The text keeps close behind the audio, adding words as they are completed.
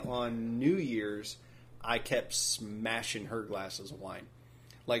on New Year's, I kept smashing her glasses of wine.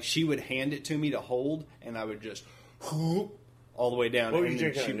 Like, she would hand it to me to hold, and I would just whoop all the way down. What were you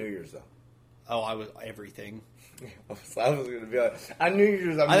drinking on New Year's, though? Oh, I was everything. I was going to be like, on New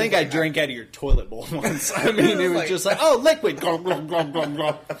Year's, I think I drank out of your toilet bowl once. I mean, it was just like, oh, liquid. Glum, glum, glum, glum,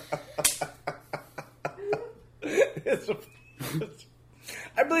 glum.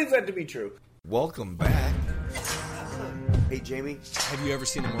 I believe that to be true. Welcome back. Hey, Jamie. Have you ever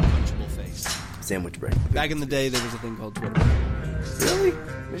seen a more punchable face? Sandwich break. Back in the day, there was a thing called Twitter. Really?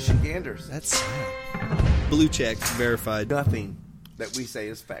 Michiganders. That's sad. Blue check, verified. Nothing that we say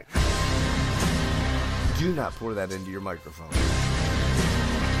is fact. Do not pour that into your microphone.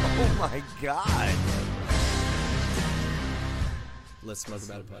 Oh, my God. Let's smoke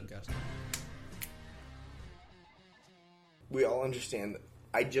about a podcast. We all understand that.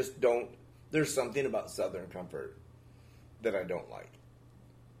 I just don't. There's something about Southern Comfort that I don't like.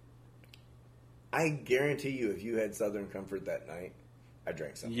 I guarantee you, if you had Southern Comfort that night, I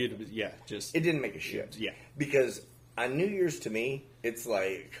drank something. Yeah, just... It didn't make a shit. Yeah. Because on New Year's, to me, it's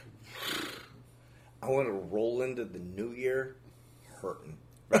like, I want to roll into the New Year hurting.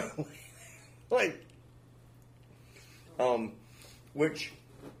 Right? Which,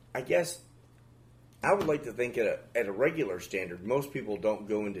 I guess, I would like to think at a regular standard, most people don't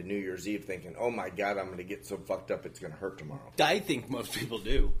go into New Year's Eve thinking, oh my God, I'm going to get so fucked up it's going to hurt tomorrow. I think most people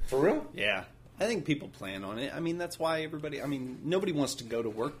do. For real? Yeah. I think people plan on it. I mean, that's why nobody wants to go to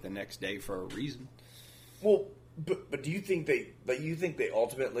work the next day for a reason. Well, but do you think they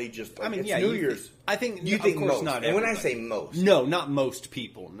ultimately just, like, it's New Year's? I think, you think most. Not and when I everybody. say most. No, not most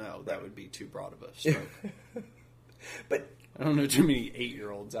people. No, that would be too broad of a stroke. But I don't know too many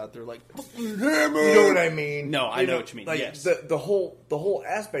 8-year-olds out there like, you know what I mean? No, I know what you mean. Like, yes. The whole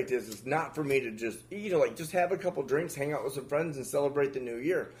aspect is it's not for me to just, just have a couple drinks, hang out with some friends, and celebrate the new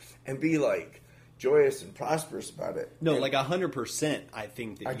year, and be like joyous and prosperous about it. No, and like 100%. I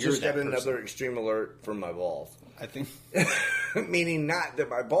think that I you're just that got person. another extreme alert from my balls. I think, meaning not that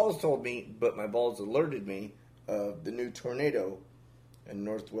my balls told me, but my balls alerted me of the new tornado in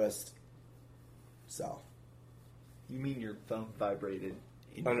northwest south. You mean your phone vibrated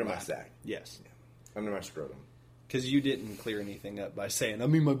in Under your my lap? sack. Yes. Under my scrotum. Because you didn't clear anything up by saying,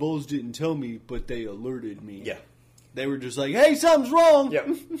 my balls didn't tell me, but they alerted me. Yeah. They were just like, hey, something's wrong. Yep.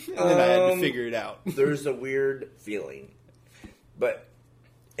 And then I had to figure it out. There's a weird feeling. But,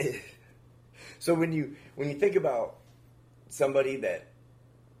 so when you think about somebody that,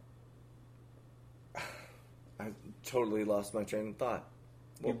 I totally lost my train of thought.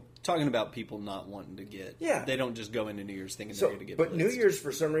 Well, You're talking about people not wanting to get. Yeah. They don't just go into New Year's thinking they're going to get but blitzed. New Year's,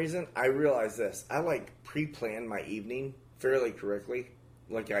 for some reason, I realize this. I pre-plan my evening fairly correctly.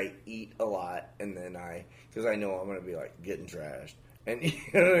 Like, I eat a lot, and then because I know I'm going to be, getting trashed. And, you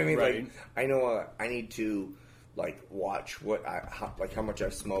know what I mean? Right. Like, I know I need to, watch how much I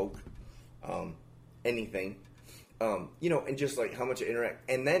smoke, anything. And just, how much I interact.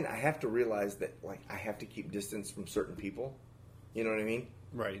 And then I have to realize that, I have to keep distance from certain people. You know what I mean?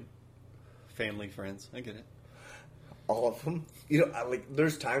 Right. Family, friends. I get it. All of them.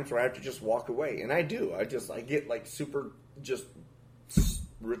 There's times where I have to just walk away. And I do. I get, super just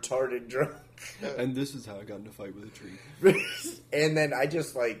retarded drunk. And this is how I got in a fight with a tree. And then I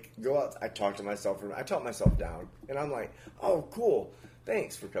just, go out. I talk to myself. I talk myself down. And I'm like, oh, cool.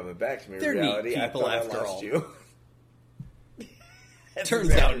 Thanks for coming back to me. They're reality. neat people I thought after I lost all. you.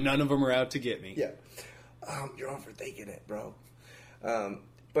 Turns out none of them are out to get me. Yeah. You're overthinking it, bro.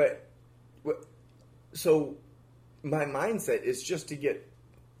 So my mindset is just to get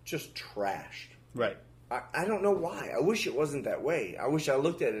just trashed. Right. I don't know why. I wish it wasn't that way. I wish I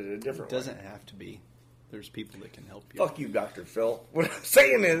looked at it a different It way. doesn't have to be. There's people that can help you. Fuck you, Dr. Phil. What I'm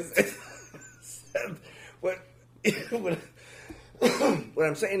saying is, what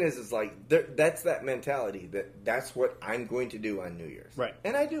I'm saying is that's that mentality that's what I'm going to do on New Year's. Right.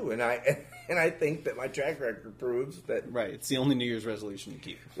 And I do, and I think that my track record proves that. Right. It's the only New Year's resolution you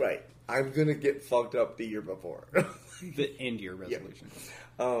keep. Right. I'm gonna get fucked up the year before. The end year resolution.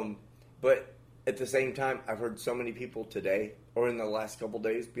 But at the same time, I've heard so many people today or in the last couple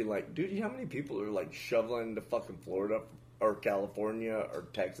days be like, dude, you know how many people are shoveling into fucking Florida or California or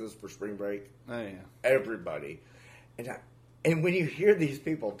Texas for spring break? Oh, yeah. Everybody. And when you hear these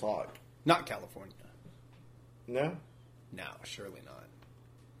people talk. Not California. No? No, surely not.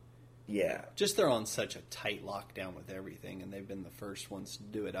 Yeah. Just they're on such a tight lockdown with everything, and they've been the first ones to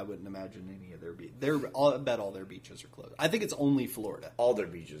do it. I wouldn't imagine any of their I bet all their beaches are closed. I think it's only Florida. All their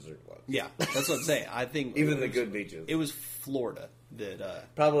beaches are closed. Yeah, that's what I'm saying. I think Even the good beaches. It was Florida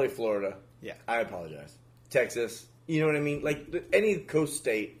that. Probably Florida. Yeah. I apologize. Texas. You know what I mean? Any coast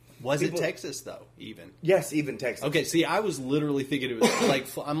state. Was it Texas though? Even Yes, even Texas. okay. See, I was literally thinking it was like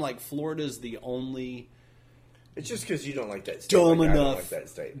I'm like Florida's the only. It's just because you don't like that state. Dumb like I don't enough. like that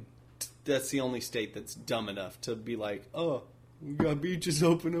state. That's the only state that's dumb enough to be like, oh, we got beaches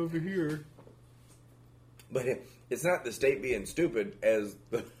open over here. But it's not the state being stupid as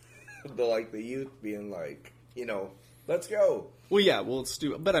the youth being like, let's go. Well, yeah, well, it's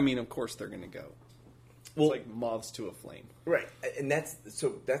stupid, but I mean, of course they're going to go. Well, It's like moths to a flame, right, and that's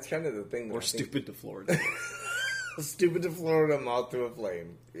kind of the thing. That or I think- stupid to Florida. Stupid to Florida, moth to a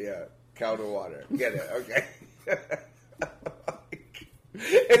flame. Yeah, cow to water. Get it? Okay.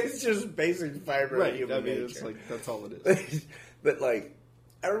 It's just basic fiber of Right? human I mean, nature. it's like that's all it is. But like,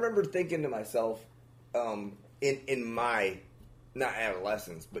 I remember thinking to myself, in my not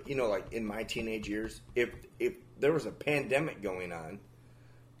adolescence, but like in my teenage years, if there was a pandemic going on,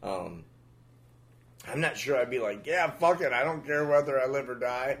 I'm not sure I'd be like, yeah, fuck it, I don't care whether I live or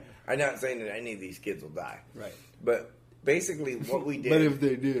die. I'm not saying that any of these kids will die, Right. But basically, what we did. But if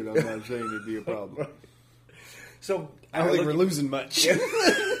they did, I'm not saying it'd be a problem. So I don't think we're look- losing much.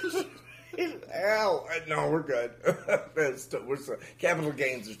 Hell, no, we're good. We're still, capital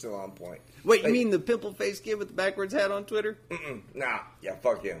gains are still on point. Wait, you Like, mean the pimple face kid with the backwards hat on Twitter? Nah, yeah,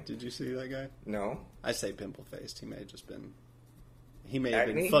 fuck him. Did you see that guy? No, I say pimple faced. He may have just been. He may have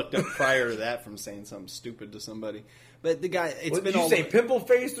Acne? been fucked up prior to that from saying something stupid to somebody. But the guy, it's what, been did you all. say pimple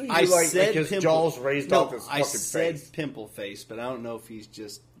face? Or you I like said his pimple. jaws raised no, off his I fucking said face? pimple face, but I don't know if he's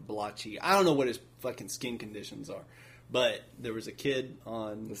just blotchy. I don't know what his fucking skin conditions are. But there was a kid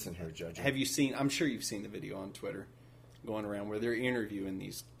on. Listen here, Judge. Have you seen? I'm sure you've seen the video on Twitter going around where they're interviewing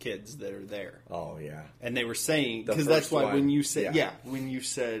these kids that are there. Oh yeah. And they were saying The because that's first why one, when you said yeah. when you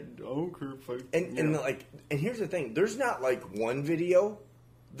said I don't care if I And here's the thing: there's not like one video.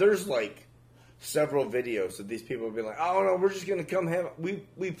 There's like several videos of these people being like, "Oh no, we're just gonna come have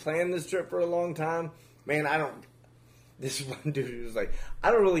we planned this trip for a long time, man. I don't." This one dude was like,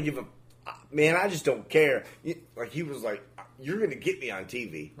 "I don't really give a man. I just don't care." Like he was like, "You're gonna get me on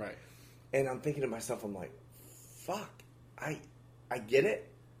TV." right. And I'm thinking to myself, I'm like, fuck, I get it.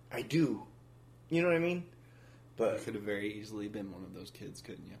 I do. You know what I mean? You But could have very easily been one of those kids,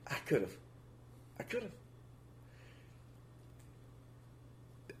 couldn't you? I could have.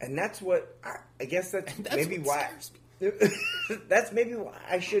 And that's what, I guess that's maybe what why, scares that's maybe why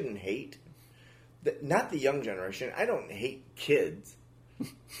I shouldn't hate, not the young generation. I don't hate kids.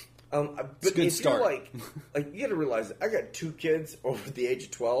 But a good if start. you're like, you gotta realize, I got 2 kids over the age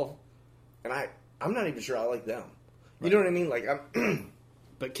of 12, and I'm not even sure I like them. You know what I mean? Like, I'm,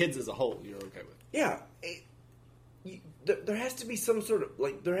 But kids as a whole, you're okay with. yeah. There has to be some sort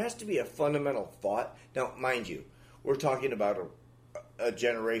of, there has to be a fundamental thought. Now, mind you, we're talking about a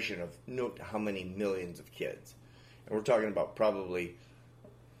generation of note how many millions of kids. And we're talking about probably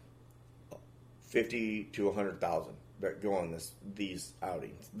 50 to 100,000 that go on these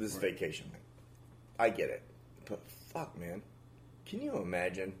outings, this vacation thing. I get it. But fuck, man. Can you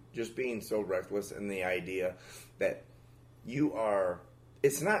imagine just being so reckless in the idea that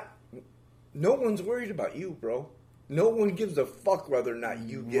it's not, no one's worried about you, bro. No one gives a fuck whether or not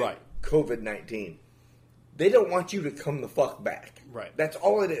you get Right. COVID-19. They don't want you to come the fuck back. Right. That's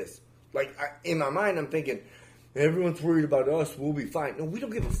all it is. Like, in my mind, I'm thinking, everyone's worried about us, we'll be fine. No, we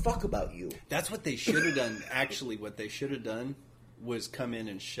don't give a fuck about you. That's what they should have done. Actually, what they should have done was come in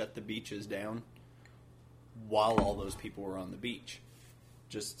and shut the beaches down while all those people were on the beach.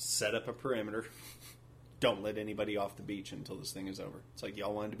 Just set up a perimeter. Don't let anybody off the beach until this thing is over. It's like,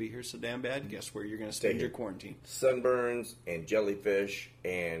 y'all wanted to be here so damn bad? Guess where you're going to spend here. your quarantine? Sunburns and jellyfish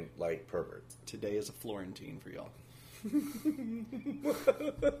and, perverts. Today is a Florentine for y'all.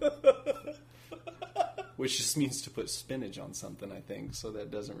 Which just means to put spinach on something, I think. So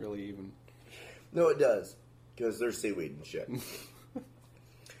that doesn't really even... No, it does. Because there's seaweed and shit.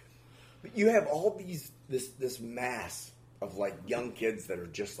 But you have all this mass of, young kids that are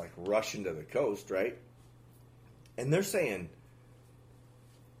just, rushing to the coast, right? And they're saying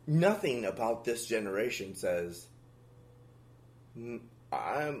nothing about this generation says,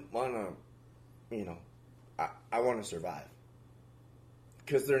 I want to survive.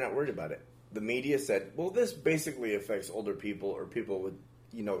 Because they're not worried about it. The media said, well, this basically affects older people or people with,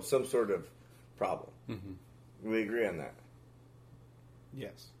 some sort of problem. Mm-hmm. We agree on that.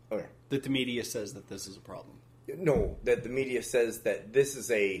 Yes. Okay. That the media says that this is a problem. No, that the media says that this is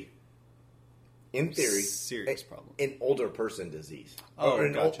in theory, serious problem. An older person disease. Oh, Or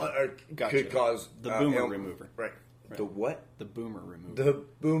gotcha. Could cause the boomer remover. Right. Right. The what? The boomer remover. The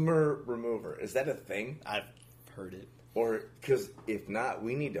boomer remover. Is that a thing? I've heard it. Or, because if not,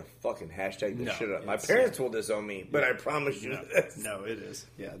 we need to fucking hashtag this No, shit up. My it's- parents will disown me, but I promise you this. No, it is.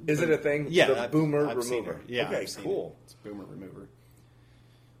 Yeah. Is it a thing? Yeah. The boomer I've seen remover. it. Yeah. Okay, I've seen cool. it. It's boomer remover.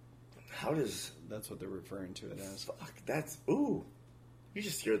 How does... That's what they're referring to it as. Fuck, that's... Ooh. You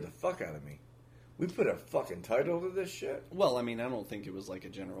just scared the fuck out of me. We put a fucking title to this shit? Well, I mean, I don't think it was like a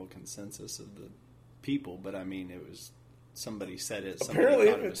general consensus of the people, but I mean, it was somebody said it. Somebody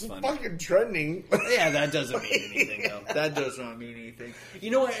Apparently, thought it it's was funny. fucking trending. Yeah, that doesn't mean anything, though. That does not mean anything.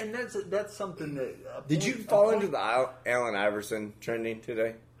 You know what? And that's something that. Did you fall into the Allen Iverson trending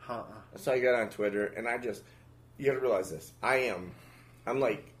today? Huh. So I got on Twitter, and you gotta realize this. I'm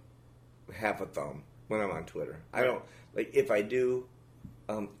like half a thumb when I'm on Twitter. I don't, like, if I do,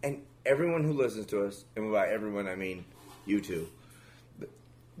 and everyone who listens to us, and by everyone I mean you two,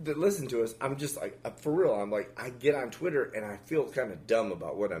 that listen to us, I'm just like, for real, I'm like, I get on Twitter and I feel kind of dumb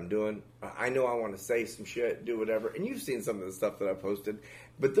about what I'm doing. I know I want to say some shit, do whatever, and you've seen some of the stuff that I posted,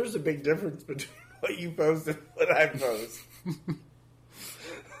 but there's a big difference between what you post and what I post.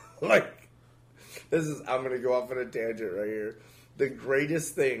 Like, I'm going to go off on a tangent right here. The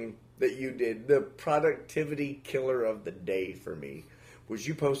greatest thing that you did, the productivity killer of the day for me, was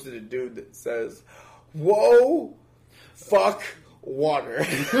you posted a dude that says, "Whoa, fuck water."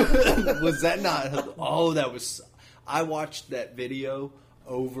 Was that not? Oh, that was. I watched that video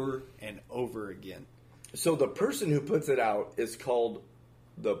over and over again. So the person who puts it out is called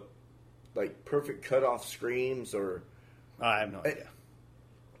the, like, Perfect Cutoff Screams, or... I have no idea.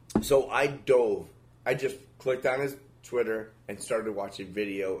 So I just clicked on his Twitter and started watching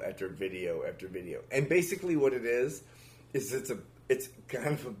video after video after video. And basically what it is it's kind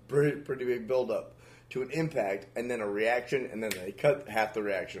of a pretty big buildup to an impact, and then a reaction, and then they cut half the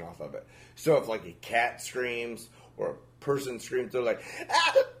reaction off of it. So if, like, a cat screams or a person screams, they're like,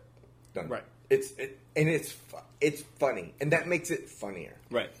 "Ah!" Done. Right. It's funny, and that makes it funnier.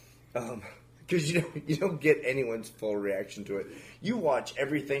 Right. Because you don't get anyone's full reaction to it. You watch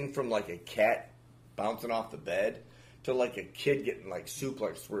everything from, like, a cat bouncing off the bed to, like, a kid getting, like,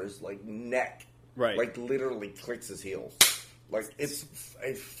 suplexed where his, like, neck, Right. like, literally clicks his heels. Like, it's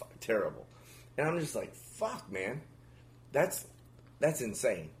terrible. And I'm just like, fuck, man. That's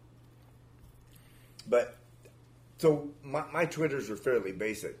insane. But, so, my Twitters are fairly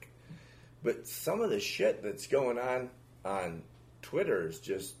basic. But some of the shit that's going on Twitter is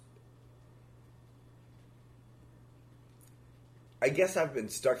just... I guess I've been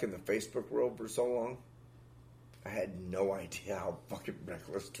stuck in the Facebook world for so long. I had no idea how fucking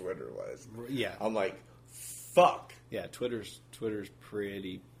reckless Twitter was. Yeah. I'm like, fuck. Yeah, Twitter's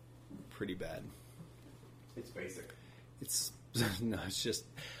pretty bad. It's basic. It's no, it's just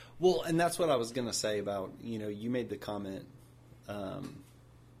well, and that's what I was gonna say about, you made the comment.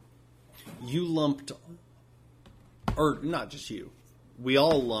 You lumped, or not just you, we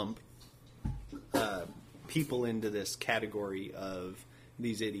all lump people into this category of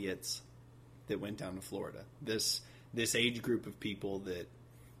these idiots that went down to Florida. This age group of people that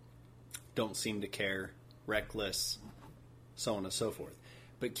don't seem to care, reckless, so on and so forth.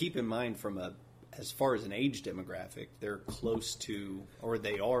 But keep in mind, as far as an age demographic, they're close to, or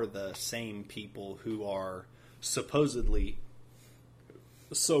they are the same people who are supposedly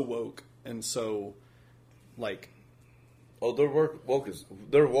so woke and so, like... Oh, they're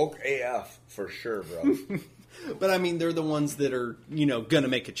woke AF for sure, bro. But I mean, they're the ones that are, going to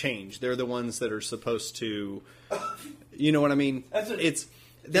make a change. They're the ones that are supposed to, you know what I mean?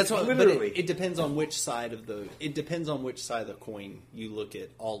 It depends on which side of the coin you look at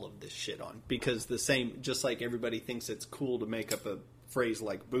all of this shit on. Because just like everybody thinks it's cool to make up a phrase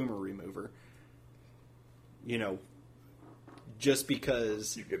like boomer remover, just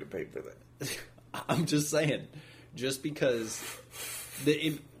because You're gonna pay for that. I'm just saying, just because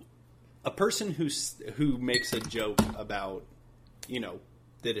a person who makes a joke about,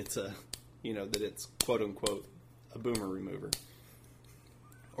 that it's that it's quote unquote a boomer remover,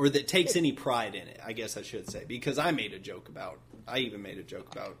 or that takes any pride in it, I guess I should say, because I even made a joke about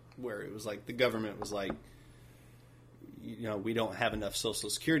where it was like the government was like, we don't have enough Social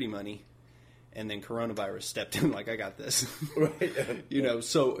Security money. And then coronavirus stepped in like, I got this. Right.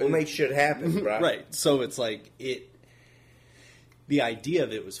 So... We'll make shit happen, right? Right. So it's like, the idea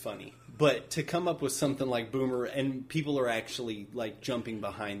of it was funny. But to come up with something like boomer, and people are actually, like, jumping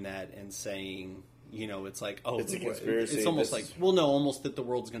behind that and saying, it's like, oh... It's a conspiracy. It's almost like, well, no, almost that the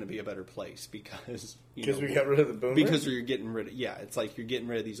world's going to be a better place because... Because we got rid of the boomers? Because you're getting rid of... Yeah, it's like you're getting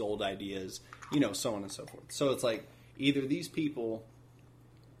rid of these old ideas, so on and so forth. So it's like, either these people...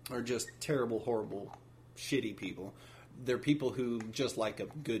 are just terrible, horrible, shitty people. They're people who just like a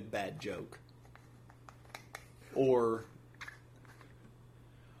good, bad joke. or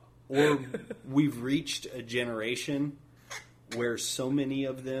we've reached a generation where so many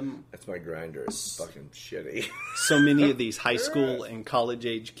of them, That's my grinder. It's fucking shitty. so many of these high school and college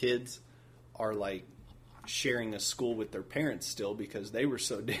age kids are like sharing a school with their parents still because they were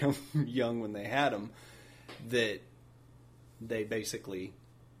so damn young when they had them that they basically.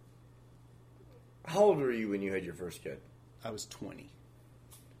 How old were you when you had your first kid? I was 20.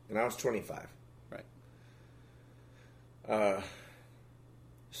 And I was 25. Right.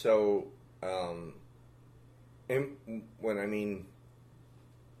 So, and when I mean,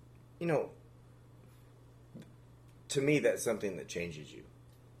 to me, that's something that changes you.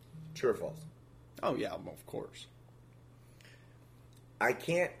 True or false? Oh, yeah, of course. I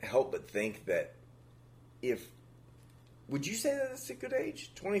can't help but think that would you say that that's a good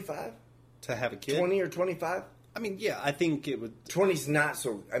age? 25? To have a kid? 20 or 25? I mean, yeah, I think it would. 20's not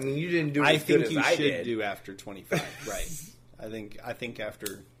so. I mean, you didn't do it I as good think as you I should did. do after 25, right? I think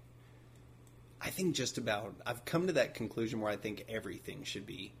after. I think just about. I've come to that conclusion where I think everything should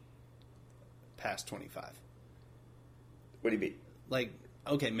be past 25. What do you mean? Like,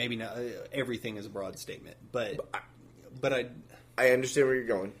 okay, maybe not. Everything is a broad statement, but I understand where you're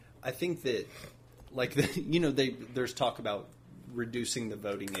going. I think that, like, there's talk about reducing the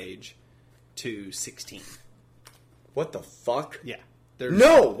voting age to 16. What the fuck? Yeah.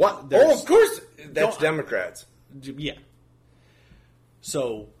 No! What? Oh, of course! That's Democrats. Yeah.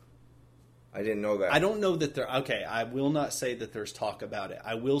 So. I didn't know that. I don't know that okay, I will not say that there's talk about it.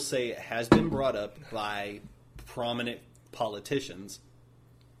 I will say it has been brought up by prominent politicians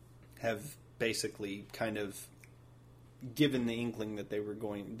have basically kind of given the inkling that they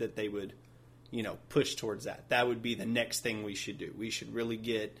would, push towards that. That would be the next thing we should do. We should really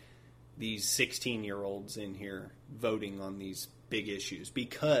get these 16-year-olds in here voting on these big issues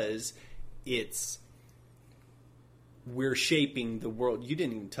because we're shaping the world. You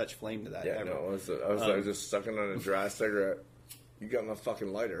didn't even touch flame to that. Yeah, ever. no, I was just sucking on a dry cigarette. You got my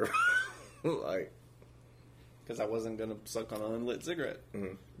fucking lighter. Like, because I wasn't going to suck on an unlit cigarette.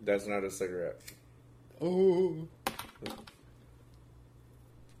 Mm-hmm. That's not a cigarette. Oh.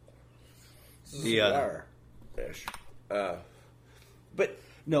 Cigar. Ish. But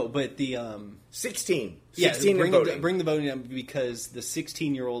no, but the 16. Yeah, 16 bring the voting up because the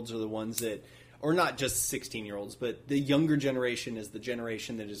 16-year-olds are the ones that, or not just 16-year-olds, but the younger generation is the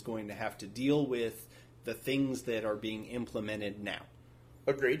generation that is going to have to deal with the things that are being implemented now.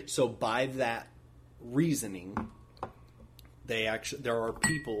 Agreed. So by that reasoning, there are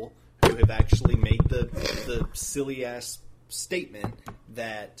people who have actually made the silly ass statement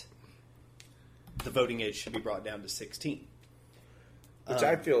that the voting age should be brought down to 16. Which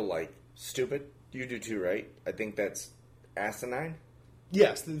I feel like stupid. You do too, right? I think that's asinine.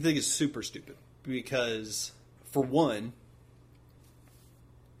 Yes, the thing is super stupid because, for one,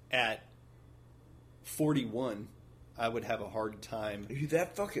 at 41, I would have a hard time. Are you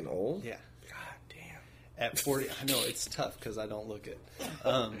that fucking old? Yeah. God damn. At 40, I know it's tough because I don't look it.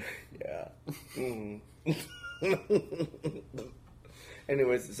 Yeah.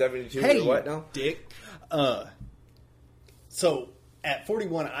 Anyways, 72 Hey, or what now? dick. So at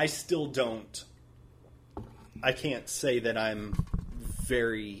 41, I still don't. I can't say that I'm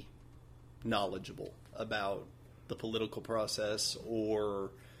very knowledgeable about the political process or,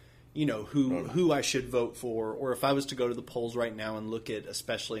 who I should vote for, or if I was to go to the polls right now and look at,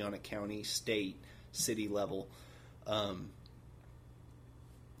 especially on a county, state, city level, I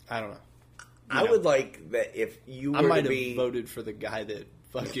don't know. I would like that if you were I might to have voted for the guy that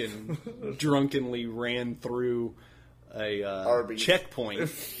fucking drunkenly ran through a Arby's checkpoint,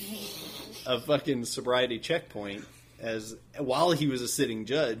 a fucking sobriety checkpoint, while he was a sitting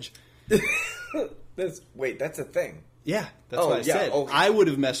judge. That's a thing. Yeah, that's what I said. Okay. I would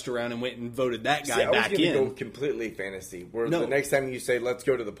have messed around and went and voted that guy I was back gonna in. go completely fantasy. Where No. the next time you say "let's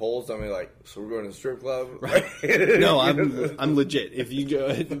go to the polls," I'm like, "So we're going to the strip club?" Right. No, I'm legit. If you go,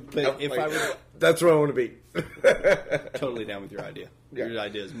 but if I were that's where I want to be. totally down with your idea. Yeah. Your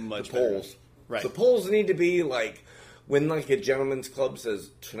idea is much The better. polls, Right? The polls need to be like when like a gentleman's club says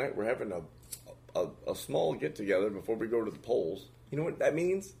tonight we're having a small get together before we go to the polls. You know what that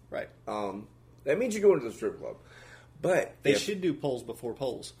means? Right. That means you go to the strip club. But They should do polls before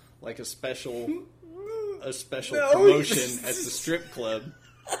polls, like a special No. promotion at the strip club,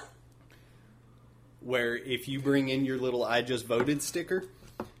 where if you bring in your little "I just voted" sticker,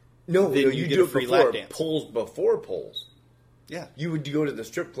 then you get do a it free before lap dance. polls. Before polls, yeah, you would go to the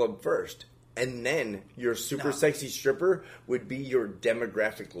strip club first, and then your super sexy stripper would be your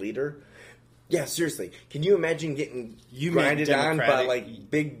demographic leader. Yeah, seriously. Can you imagine getting You meant grinded on by Democratic.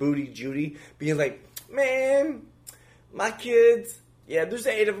 like Big Booty Judy being like, man, my kids, yeah, there's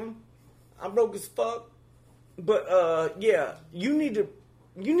 8 of them. I'm broke as fuck, but yeah, you need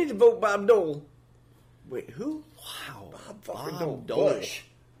to vote Bob Dole. Wait, who? Wow. Bob fucking Bob Dole. Dole. Bush.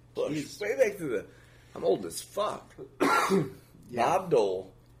 Jeez. Way back to the. I'm old as fuck. Bob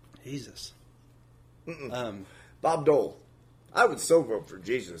Dole. Jesus. Bob Dole. I would so vote for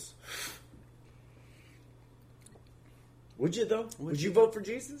Jesus. Would you though? Would you vote for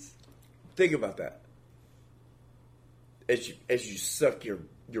Jesus? Think about that. As you suck your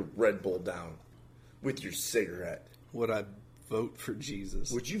Red Bull down with your cigarette. Would I vote for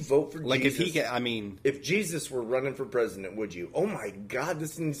Jesus? Would you vote for like Jesus? if he I mean, If Jesus were running for president, would you? Oh my God,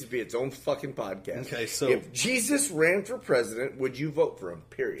 this needs to be its own fucking podcast. Okay, so- if Jesus ran for president, would you vote for him?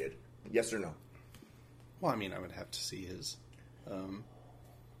 Period. Yes or no? well, I mean, I would have to see his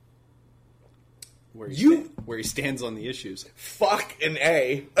where he stands on the issues. Fuck an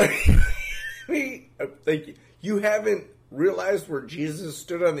A. Thank you. You haven't realized where Jesus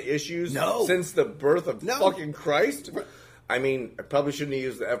stood on the issues No. since the birth of No. fucking Christ? I mean, I probably shouldn't have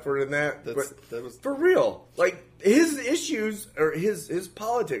used the F word in that, That was for real. Like, his issues, or his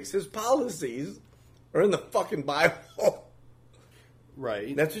politics, his policies are in the fucking Bible.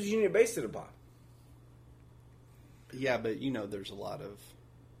 right. That's what you need to base it upon. Yeah, but there's a lot of.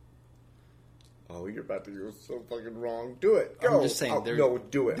 Oh, you're about to go so fucking wrong. Do it. Go. I'm just saying, No,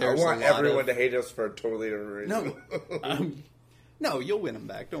 do it. I there's a want lot everyone of- to hate us for a totally different reason. No, no, you'll win them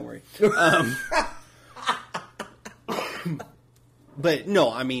back. Don't worry. But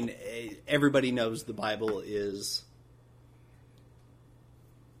no, I mean, everybody knows the Bible is.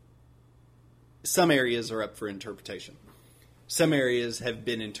 Some areas are up for interpretation. Some areas have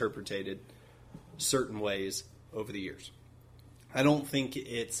been interpreted certain ways over the years. I don't think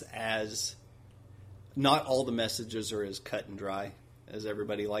it's as. Not all the messages are as cut and dry as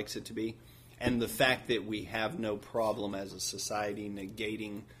everybody likes it to be. And the fact that we have no problem as a society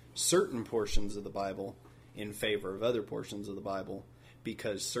negating certain portions of the Bible in favor of other portions of the Bible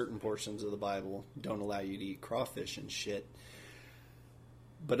because certain portions of the Bible don't allow you to eat crawfish and shit.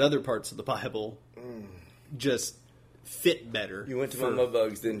 But other parts of the Bible just fit better. You went to Mama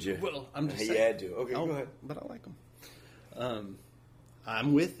Bugs, didn't you? Well, I'm just You saying. had to. Okay, Oh, go ahead. But I like them.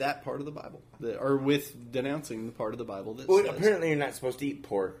 I'm with that part of the Bible, or with denouncing the part of the Bible that Well, says. apparently you're not supposed to eat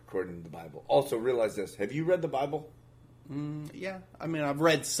pork according to the Bible. Also, realize this. Have you read the Bible? Yeah, I mean, I've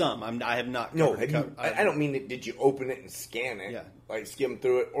read some. I have not. No, covered- have you? I don't mean did you open it and scan it? Yeah. Like skim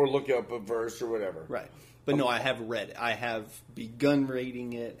through it or look up a verse or whatever. Right, but no, I have read it. I have begun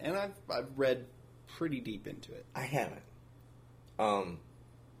reading it, and I've read pretty deep into it. I haven't.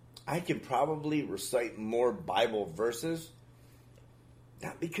 I can probably recite more Bible verses.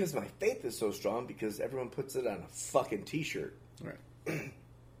 Not because my faith is so strong, because everyone puts it on a fucking t-shirt. Right.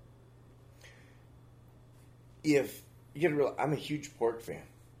 If you get a real, I'm a huge pork fan.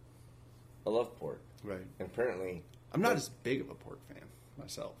 I love pork, Right. and apparently, I'm not as big of a pork fan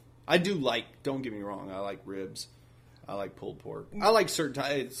myself. I do like. Don't get me wrong. I like ribs. I like pulled pork. I like certain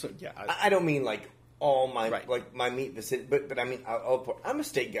types. So, yeah. I don't mean like all my Right. like my meat vicinity, but I mean I'm a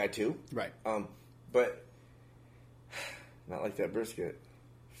steak guy too. Right. But not like that brisket.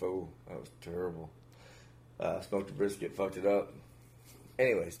 Faux, that was terrible. Smoked a brisket, fucked it up.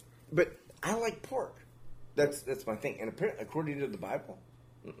 Anyways, but I like pork. That's my thing. And apparently, according to the Bible,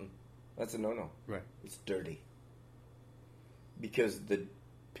 that's a no-no. Right. It's dirty. Because the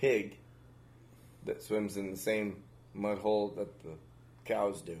pig that swims in the same mud hole that the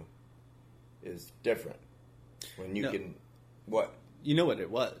cows do is different. When you No. can... What? You know what it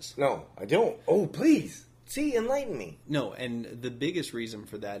was? No, I don't. Oh, please. See, enlighten me. No, and the biggest reason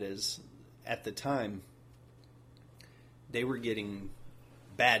for that is, at the time, they were getting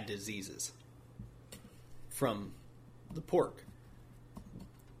bad diseases from the pork.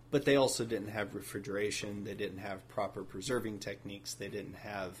 But they also didn't have refrigeration. They didn't have proper preserving techniques. They didn't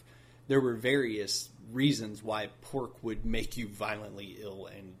have... There were various reasons why pork would make you violently ill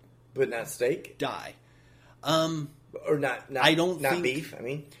and But not steak? die. Or not I don't not think- beef, I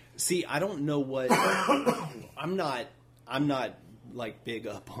mean. See, I don't know what... I'm not like big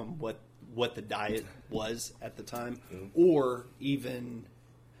up on what the diet was at the time, or even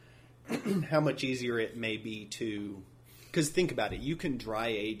how much easier it may be to... Because think about it, you can dry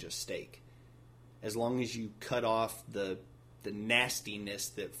age a steak as long as you cut off the nastiness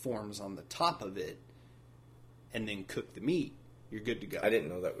that forms on the top of it and then cook the meat, you're good to go. I didn't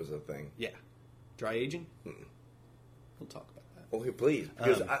know that was a thing. Yeah. Dry aging? We'll talk about that. Okay, please.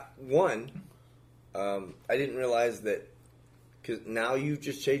 Because, I didn't realize that... Because now you've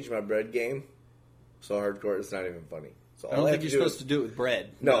just changed my bread game. so hardcore it's not even funny. So I don't think you're supposed to do it with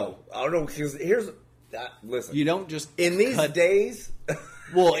bread. No, I don't know because listen. You don't just in these days.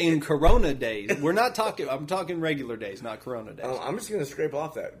 Well, in Corona days, we're not talking. I'm talking regular days, not Corona days. I'm just going to scrape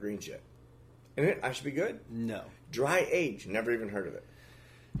off that green shit, and I should be good. No, dry age. Never even heard of it.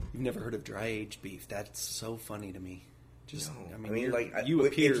 You've never heard of dry aged beef? That's so funny to me. Just, no. I mean like you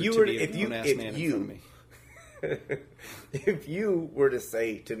appear to be a grown-ass man in front of me. If you were to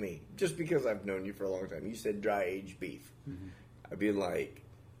say to me, just because I've known you for a long time, you said dry aged beef, I'd be like,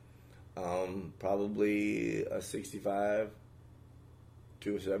 probably a 65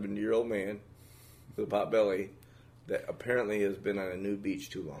 to a 70-year-old man with a pot belly that apparently has been on a new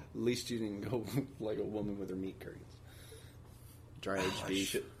beach too long. At least you didn't go like a woman with her meat curtains. Dry aged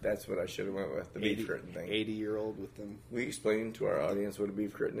beef. That's what I should have went with, the beef curtain thing. 80-year-old with them. Will you explain to our audience what a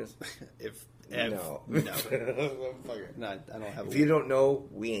beef curtain is? No. No, I don't have If you don't know,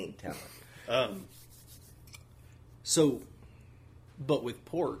 we ain't telling. So, but with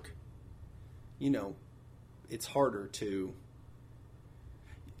pork, it's harder to...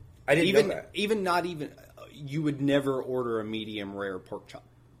 I didn't know that. You would never order a medium rare pork chop.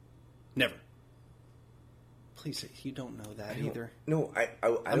 Never. Please, you don't know that either. No,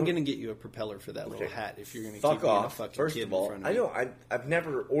 I'm going to get you a propeller for that little hat if you're going to keep off. Being a fucking First kid of all, in front of I me. know I've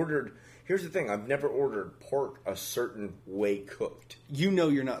never ordered. Here's the thing: I've never ordered pork a certain way cooked. You know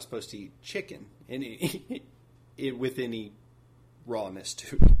you're not supposed to eat chicken with any rawness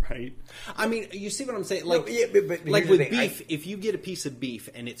to it, right? I mean, you see what I'm saying? Like, but like with beef, if you get a piece of beef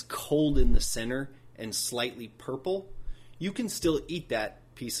and it's cold in the center and slightly purple, you can still eat that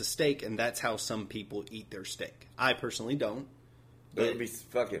piece of steak, and that's how some people eat their steak. I personally don't. That would be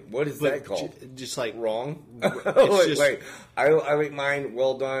fucking. What is that called? Just like wrong. Wait, I like mine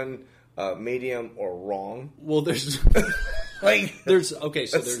well done, medium, or wrong. Well, there's there's okay.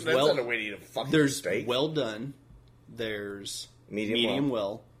 So that's there's not a way to eat a fucking there's steak. well done. There's medium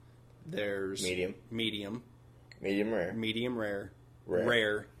well. There's medium rare,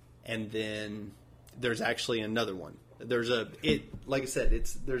 rare, and then there's actually another one. Like I said,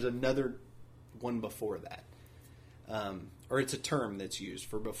 there's another one before that, or it's a term that's used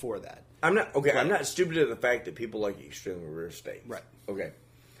for before that. I'm not okay. I'm not stupid at the fact that people like extremely rare steak. Right. Okay.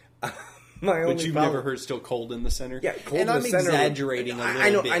 But you've never heard still cold in the center? Yeah, cold and in I'm the center. Exaggerating a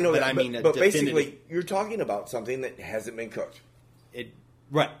little bit. I know but that. I mean, but basically, you're talking about something that hasn't been cooked.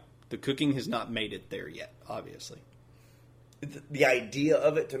 Right. The cooking has not made it there yet, obviously. The idea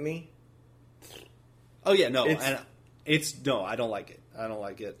of it to me. Oh yeah, no, no, I don't like it. I don't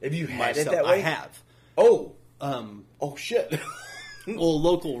like it. Have you had it that way? I have. Oh, shit. Well, a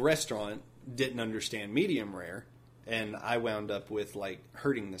local restaurant didn't understand medium rare, and I wound up with like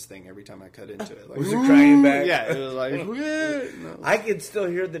hurting this thing every time I cut into it. Like, was it crying back? Yeah, it was like. No. I could still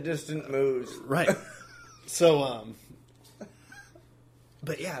hear the distant moos. Right. So,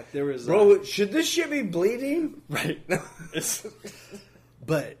 but yeah, there was. Bro, should this shit be bleeding? Right.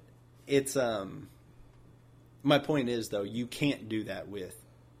 But it's my point is though, you can't do that with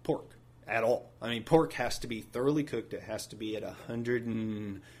pork at all. I mean, pork has to be thoroughly cooked. It has to be at 100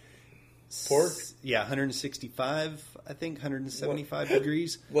 and pork. Yeah, 165. I think 175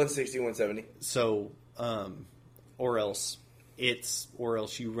 degrees. 160, 170. So, or else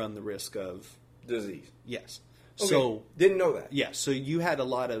you run the risk of disease. Yes. Okay. So didn't know that. Yeah. So you had a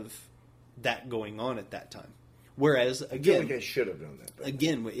lot of that going on at that time. Whereas again, I feel like I should have known that.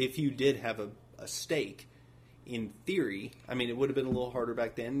 Again, if you did have a steak, in theory, I mean, it would have been a little harder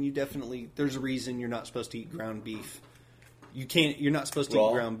back then. There's a reason you're not supposed to eat ground beef. You're not supposed to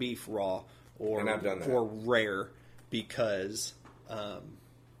eat ground beef raw or rare because, it's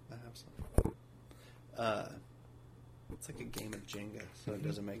like a game of Jenga, so it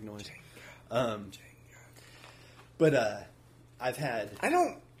doesn't make noise. But I've had. I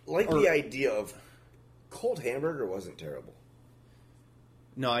don't like the idea of cold hamburger. Wasn't terrible.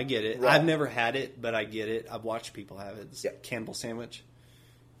 No, I get it. Raw. I've never had it, but I get it. I've watched people have it. It's Campbell sandwich.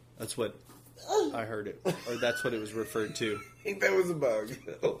 That's what I heard it, or that's what it was referred to. I think that was a bug.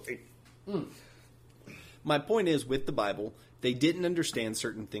 My point is, with the Bible, they didn't understand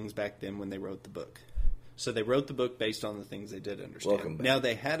certain things back then when they wrote the book. So they wrote the book based on the things they did understand. Welcome back. Now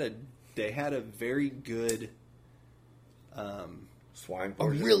they had a very good, swine a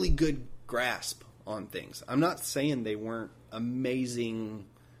really good grasp on things. I'm not saying they weren't amazing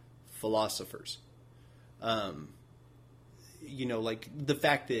philosophers. Like the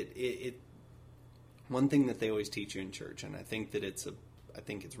fact that it one thing that they always teach you in church, and I think that it's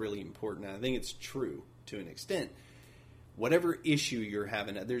really important, and I think it's true to an extent. Whatever issue you're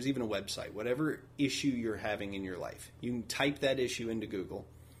having, there's even a website, whatever issue you're having in your life, you can type that issue into Google.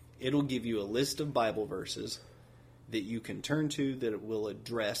 it'll give you a list of Bible verses that you can turn to that it will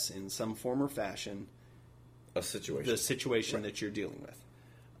address in some form or fashion a situation, the situation that you're dealing with.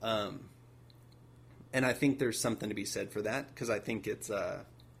 And I think there's something to be said for that, because I think it's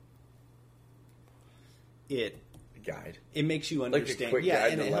it guide. It makes you understand, like a quick yeah,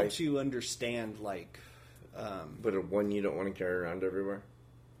 guide and to it life. helps you understand, like, But a one you don't want to carry around everywhere.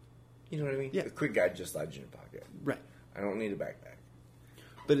 You know what I mean? Yeah. A quick guide just slides in your pocket. right. I don't need a backpack.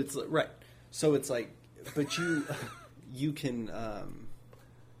 But it's right. So it's like, but you can.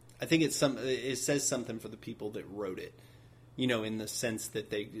 I think it says something for the people that wrote it. You know, in the sense that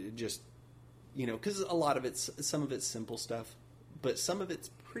they just, you know, because a lot of some of it's simple stuff, but some of it's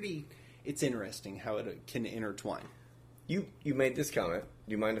pretty. It's interesting how it can intertwine. You made this comment.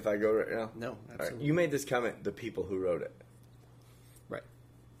 Do you mind if I go right now? No, All right. absolutely. You made this comment. The people who wrote it. Right.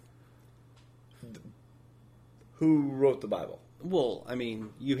 Who wrote the Bible? Well, I mean,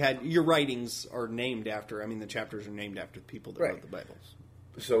 you had your writings are named after. I mean, the chapters are named after people that Right. wrote the Bibles.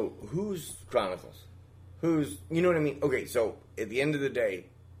 So whose Chronicles? Who's, you know what I mean? Okay, so at the end of the day,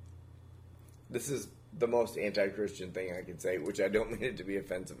 this is the most anti-Christian thing I can say, which I don't mean it to be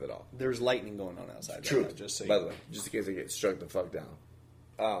offensive at all. There's lightning going on outside. True. Right now, just so By you the way, just in case I get struck the fuck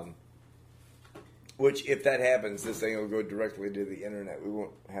down. Which, if that happens, this thing will go directly to the internet. We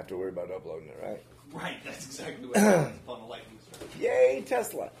won't have to worry about uploading it, right? Right, that's exactly what happens upon a lightning strike. Yay,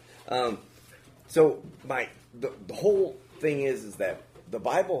 Tesla! So the whole thing is that the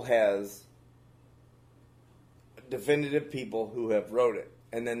Bible has definitive people who have wrote it,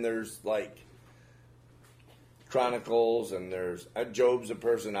 and then there's like Chronicles, and there's Job's a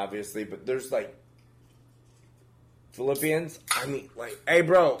person, obviously, but there's like Philippians. I mean, like, hey,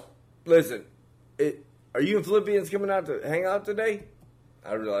 bro, listen, are you in Philippians coming out to hang out today?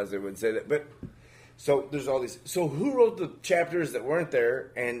 I realize they wouldn't say that, but. So there's all these. So who wrote the chapters that weren't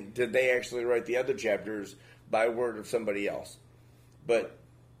there, and did they actually write the other chapters by word of somebody else? But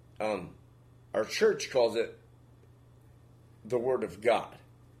our church calls it the Word of God.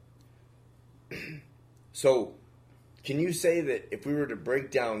 So can you say that if we were to break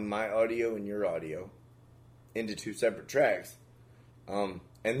down my audio and your audio into two separate tracks, and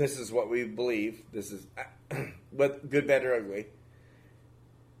this is what we believe, this is but good, bad, or ugly,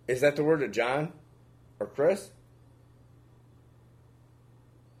 is that the word of John? Or Chris?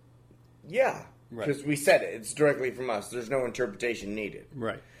 Yeah, because Right. we said it. It's directly from us. There's no interpretation needed.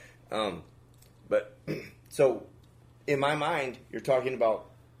 Right. But so, in my mind, you're talking about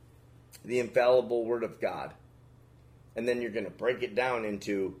the infallible Word of God, and then you're going to break it down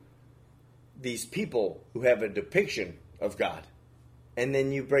into these people who have a depiction of God, and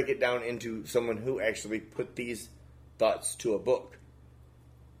then you break it down into someone who actually put these thoughts to a book,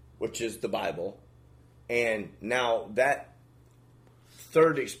 which is the Bible. And now that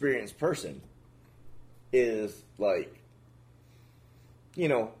third experienced person is like, you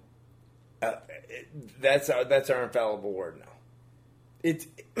know, that's our infallible word now. It's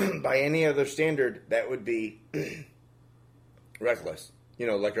by any other standard that would be reckless, you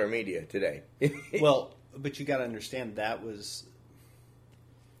know, like our media today. Well, but you got to understand that was,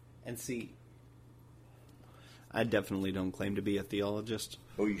 and see, I definitely don't claim to be a theologist.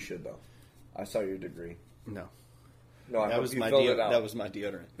 Oh, you should though. I saw your degree. No. No, I That hope was you my filled it out. that was my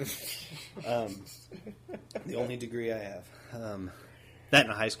deodorant. The only degree I have. That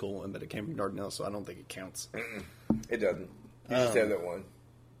in a high school one, but it came from Dardanelle, so I don't think it counts. It doesn't. You just have that one.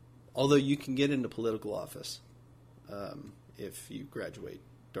 Although you can get into political office if you graduate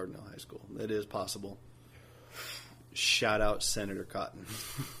Dardanelle High School. That is possible. Shout out Senator Cotton.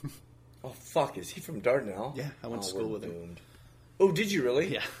 Oh, fuck. Is he from Dardanelle? Yeah, I went to school with him. Oh, did you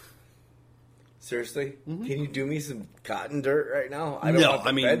really? Yeah. Seriously? Mm-hmm. Can you do me some cotton dirt right now? I don't want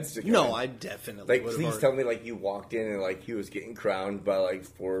the feds to come in. I definitely Like, would've please already- tell me, like, you walked in and, like, he was getting crowned by, like,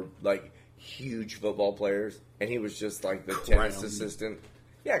 four, like, huge football players, and he was just, like, the tennis Crowned. assistant.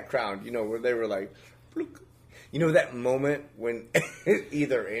 Yeah, crowned, you know, where they were, like, blook. You know that moment when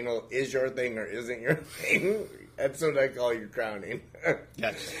either anal is your thing or isn't your thing? That's what I call your crowning.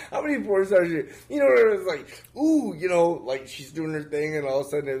 Gotcha. How many porn stars you know, where it was like, ooh, you know, like, she's doing her thing, and all of a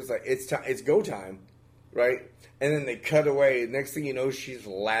sudden it was like, it's go time. Right? And then they cut away. Next thing you know, she's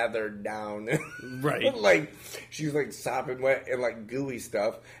lathered down. Right. Like, she's like sopping wet and like gooey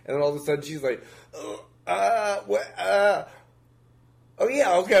stuff. And then all of a sudden she's like, oh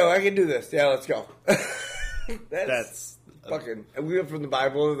yeah, okay, well, I can do this. Yeah, let's go. That's fucking, and we went from the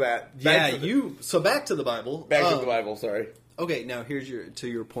Bible to that. Yeah, so back to the Bible. Back to the Bible, sorry. Okay, now here's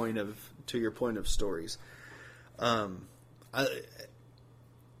your point of stories. There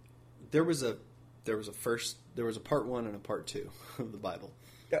was a part 1 and a part 2 of the Bible.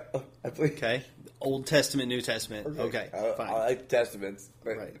 Yeah, I believe. Okay. Old Testament, New Testament. Okay, fine. I like Testaments.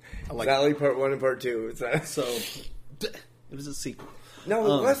 But Right. It's not only part 1 and part 2. It's not. So, it was a sequel.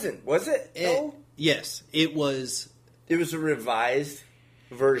 No, it wasn't. Was it? No. Yes, it was. It was a revised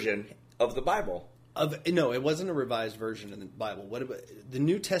version of the Bible. No, it wasn't a revised version of the Bible. What about the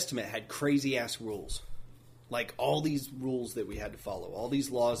New Testament had crazy ass rules, like all these rules that we had to follow, all these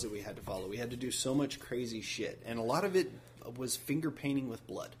laws that we had to follow. We had to do so much crazy shit, and a lot of it was finger painting with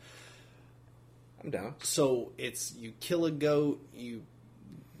blood. I'm down. So it's you kill a goat, you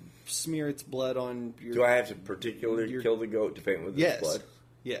smear its blood on your. Do I have to particularly kill the goat to paint with its blood?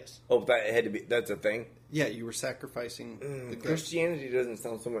 Yes. Oh, that had to be. That's a thing. Yeah, you were sacrificing the goat. Christianity doesn't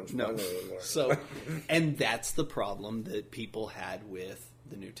sound so much fun anymore. So, and that's the problem that people had with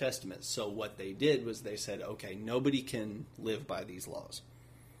the New Testament. So what they did was they said, okay, nobody can live by these laws.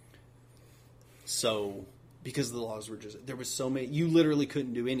 So, because the laws were just, there was so many, you literally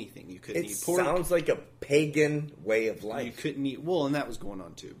couldn't do anything. You couldn't eat pork. It sounds like a pagan way of life. You couldn't eat, well, and that was going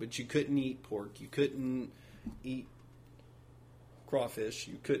on too, but you couldn't eat pork. You couldn't eat crawfish.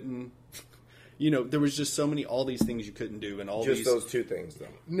 You couldn't, there was just so many, all these things you couldn't do, and all just those 2 things, though.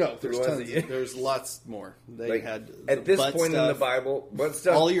 No, there's tons. There's lots more. They had at this point in the Bible, what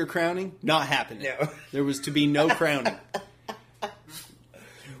stuff? All your crowning not happening. No. There was to be no crowning.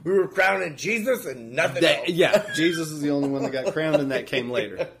 We were crowning Jesus and nothing else. Yeah, Jesus is the only one that got crowned, and that came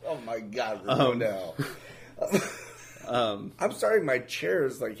later. Oh my God, we're going to hell. I'm sorry, my chair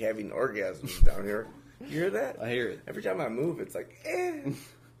is like having orgasms down here. You hear that? I hear it. Every time I move, it's like,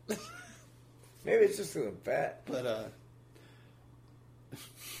 Maybe it's just because I'm fat. But,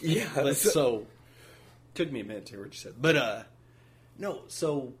 yeah. But so, took me a minute to hear what you said. But, no,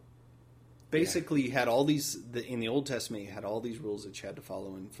 so, basically you had all these, in the Old Testament, you had all these rules that you had to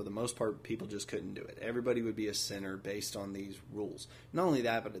follow, and for the most part, people just couldn't do it. Everybody would be a sinner based on these rules. Not only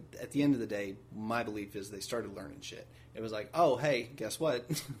that, but at the end of the day, my belief is they started learning shit. It was like, oh, hey, guess what?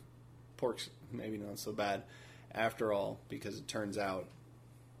 Pork's maybe not so bad after all, because it turns out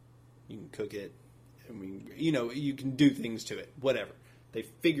you can cook it, you can do things to it, whatever. They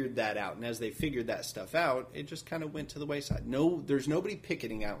figured that out, and as they figured that stuff out, it just kind of went to the wayside. No, there's nobody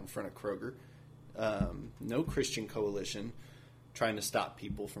picketing out in front of Kroger. No Christian coalition trying to stop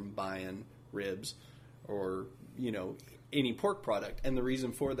people from buying ribs or, any pork product. And the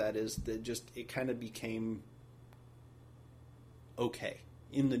reason for that is that it kind of became okay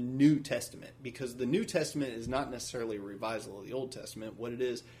in the New Testament, because the New Testament is not necessarily a revisal of the Old Testament. What it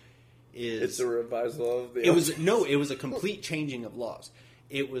is it's a revisal of the it was a complete changing of laws.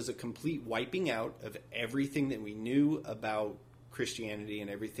 It was a complete wiping out of everything that we knew about Christianity and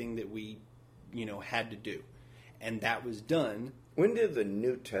everything that we had to do, and that was done. When did the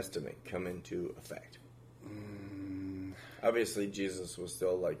New Testament come into effect? Obviously Jesus was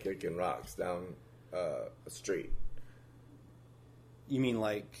still like kicking rocks down a street. You mean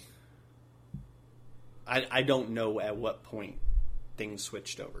like I don't know at what point things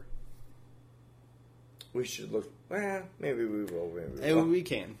switched over. We should look. Well, maybe we will. We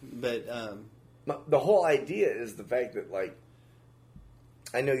can, but the whole idea is the fact that, like,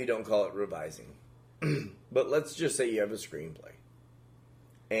 I know you don't call it revising, but let's just say you have a screenplay,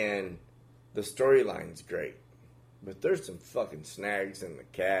 and the storyline's great, but there's some fucking snags in the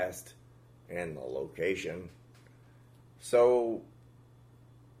cast and the location. So,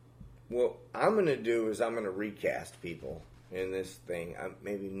 what I'm going to do is I'm going to recast people in this thing.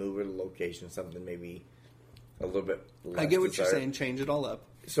 Maybe move it a location, something maybe a little bit less I get what desired. you're saying, change it all up.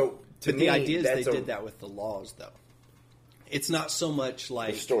 So, but the idea is they did that with the laws, though. It's not so much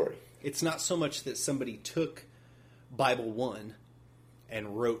like... the story. It's not so much that somebody took Bible 1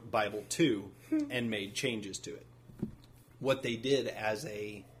 and wrote Bible 2 and made changes to it. What they did as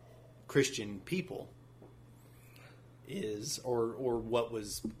a Christian people is, or what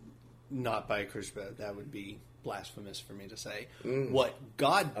was not by a Christian, that would be blasphemous for me to say. What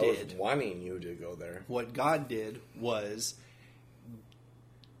God did... I was wanting you to go there. What God did was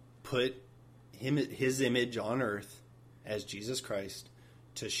put his image on earth as Jesus Christ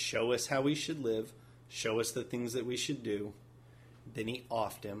to show us how we should live, show us the things that we should do. Then he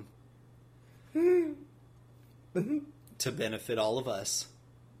offed him to benefit all of us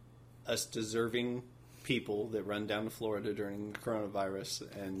deserving people that run down to Florida during the coronavirus.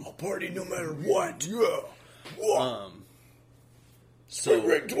 And I'll party no matter what. Yeah. So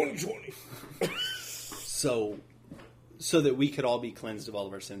 2020. so that we could all be cleansed of all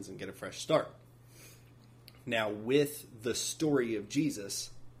of our sins and get a fresh start. Now, with the story of Jesus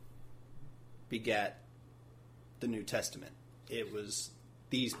begat the New Testament. It was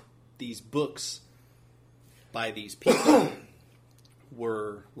these books by these people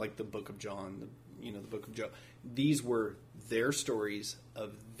were like the Book of John, the Book of Job. These were their stories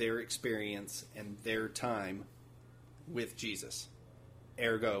of their experience and their time with Jesus,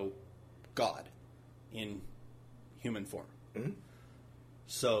 ergo God in human form. Mm-hmm.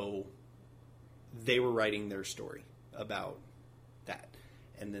 So they were writing their story about that.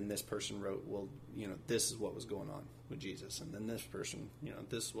 And then this person wrote, well, this is what was going on with Jesus. And then this person,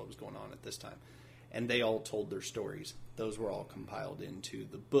 this is what was going on at this time. And they all told their stories. Those were all compiled into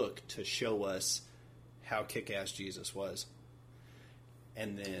the book to show us how kick-ass Jesus was.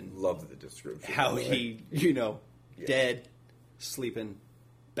 And then love the description. How he, dead, sleeping,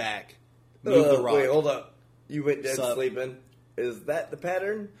 back, moved the rock. Wait, hold up. You went dead Sup. sleeping. Is that the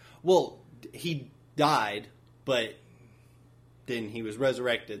pattern? Well, he died, but then he was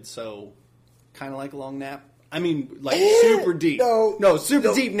resurrected, so kind of like a long nap. I mean, like super deep. No,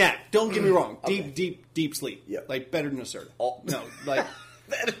 super deep nap. Don't get me wrong. Okay. Deep sleep. Yeah. Like better than a serta. Oh. No, like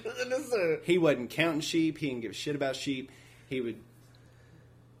Better than a serta. he wasn't counting sheep. He didn't give a shit about sheep. He would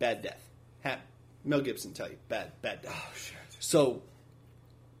bad death. Mel Gibson tell you bad death. Oh shit. So,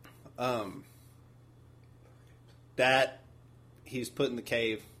 that he's put in the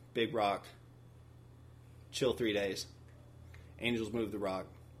cave, big rock, chill 3 days. Angels move the rock.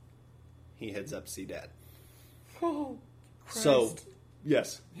 He heads up to see Dad. Oh, Christ. So,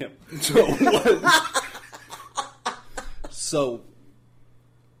 yes, him. So,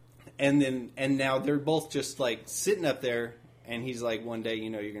 and now they're both just like sitting up there, and he's like, one day,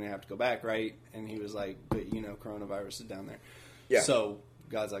 you're going to have to go back, right? And he was like, but coronavirus is down there. Yeah. So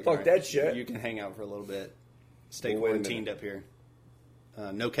God's like, Fuck all right, that shit. You can hang out for a little bit. Stay Well, wait a quarantined up here.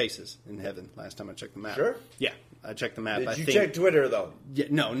 No cases in heaven. Last time I checked the map. Sure? Yeah, I checked the map. Did I you think, check Twitter though? Yeah,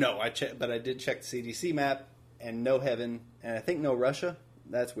 no. But I did check the CDC map, and no heaven, and I think no Russia.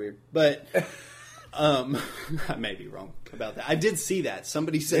 That's weird, but I may be wrong about that. I did see that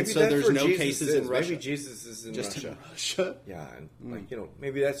somebody said Maybe so. that's There's where no Jesus cases is. in Russia. Maybe Jesus is in Just Russia. in Russia. Yeah, and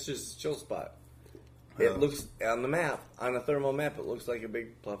maybe that's just a chill spot. It looks on the map, on a thermal map, it looks like a big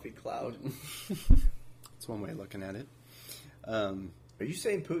fluffy cloud. That's one way of looking at it. Are you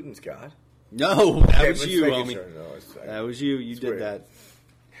saying Putin's God? No, that Okay, was let's you, make homie. sure. No, it's- That was you. You did weird.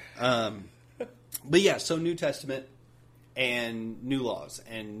 that. But yeah, so New Testament and new laws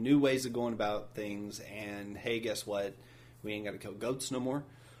and new ways of going about things. And hey, guess what? We ain't got to kill goats no more.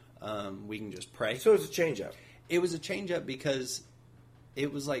 We can just pray. So it's a change up. It was a change up because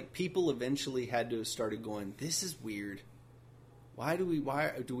it was like people eventually had to have started going, this is weird. Why do we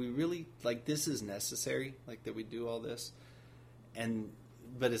really, like, this is necessary, like, that we do all this?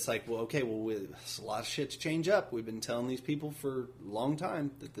 But it's like, well, okay, it's a lot of shit to change up. We've been telling these people for a long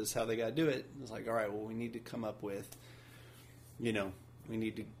time that this is how they got to do it. It's like, all right, well, we need to come up with, we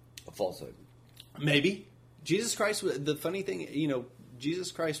need to... A falsehood. Maybe. Jesus Christ, the funny thing,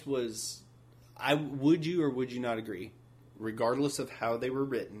 Jesus Christ was, would you or would you not agree, regardless of how they were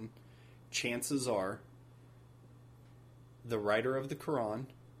written, chances are the writer of the Quran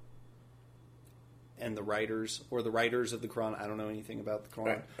and the writers of the Quran, I don't know anything about the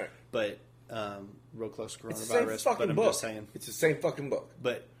Quran, Right. but real close to It's the same coronavirus, fucking but I'm book. just saying. It's the same fucking book.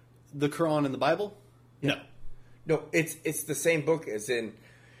 But the Quran and the Bible? No. No, it's the same book as in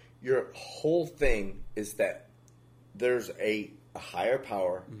your whole thing is that there's a higher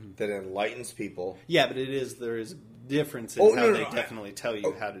power that enlightens people. Yeah, but there is a difference in how they definitely tell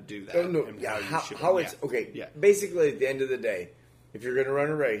you how to do that. No, and yeah, how you should. how it's okay. Yeah. Basically, at the end of the day, if you're going to run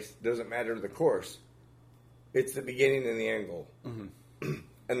a race, it doesn't matter the course. It's the beginning and the end goal, and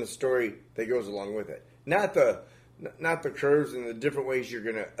the story that goes along with it. Not the curves and the different ways you're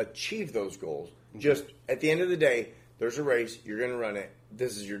going to achieve those goals. Just at the end of the day, there's a race. You're going to run it.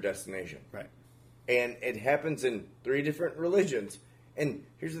 This is your destination. Right. And it happens in 3 different religions. And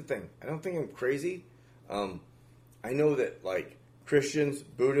here's the thing. I don't think I'm crazy. I know that, like, Christians,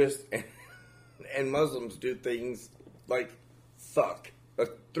 Buddhists, and Muslims do things like fuck.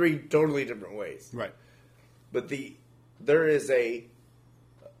 3 totally different ways. Right. But there is a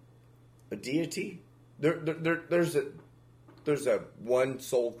deity. There's a one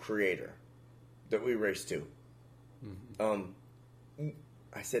soul creator that we race to.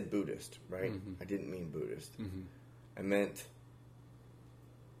 I said Buddhist, right? I didn't mean Buddhist. I meant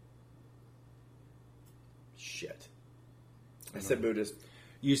shit. I said Buddhist.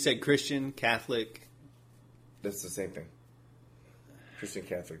 You said Christian, Catholic. That's the same thing. Christian,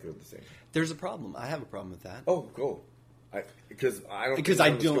 Catholic are the same. There's a problem. I have a problem with that. Oh, cool. Because I don't. Because think I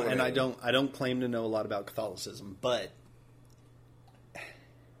none of us don't, go and anywhere. I don't claim to know a lot about Catholicism, but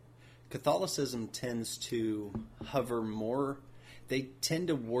Catholicism tends to hover more. They tend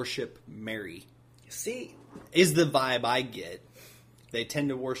to worship Mary. See, Is the vibe I get. They tend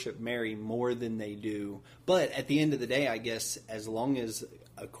to worship Mary more than they do. But at the end of the day, I guess, as long as,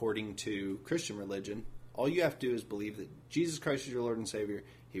 according to Christian religion, all you have to do is believe that Jesus Christ is your Lord and Savior.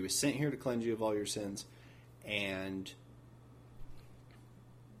 He was sent here to cleanse you of all your sins. And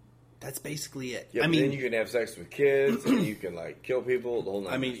that's basically it. Yeah, then you can have sex with kids, and you can, like, kill people, the whole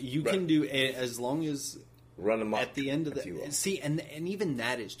night. I mean, you can do it as long as... Run them up. At the end of the... See, and even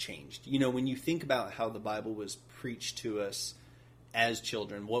that has changed. You know, when you think about how the Bible was preached to us as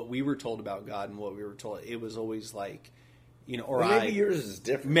children, what we were told about God and what we were told, it was always like, you know, or well, maybe yours is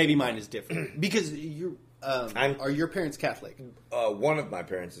different. Maybe mine is different. Because you're... are your parents Catholic? One of my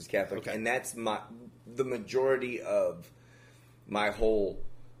parents is Catholic, and that's the majority of my whole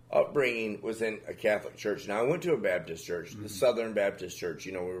upbringing was in a Catholic church. Now, I went to a Baptist church, the Southern Baptist Church.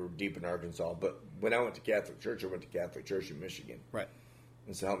 You know, we were deep in Arkansas, but when I went to Catholic church, I went to Catholic church in Michigan. Right.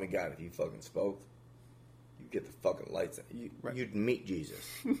 And so help me God, if you fucking spoke, you'd get the fucking lights. You'd meet Jesus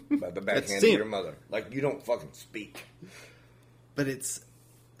by the backhand of your mother. Like, you don't fucking speak. But it's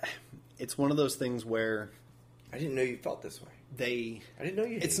one of those things where... I didn't know you felt this way. I didn't know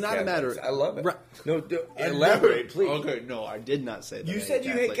you hated It's not Catholics. a matter... I love it. Right. No, elaborate, please. Okay, no, I did not say that. You said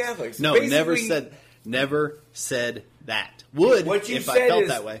you hate Catholics. No, never said that. Would what you if said I felt is,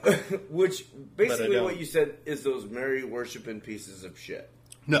 that way. Which, basically don't. what you said is those Mary worshiping pieces of shit.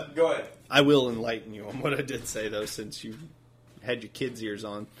 No. Go ahead. I will enlighten you on what I did say, though, since you had your kids' ears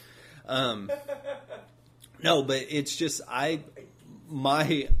on. No, but it's just,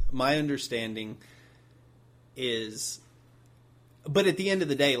 my understanding is... But at the end of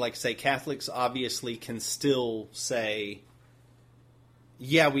the day, like, say, Catholics obviously can still say,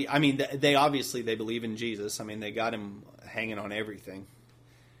 yeah, they obviously, they believe in Jesus. I mean, they got him hanging on everything.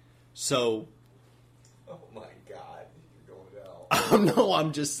 So... Oh, my God. You're going to hell. No,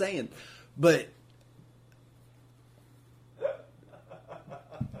 I'm just saying. But...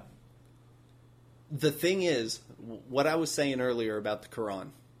 The thing is, what I was saying earlier about the Quran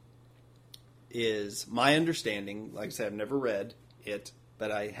is my understanding, like I said, I've never read it,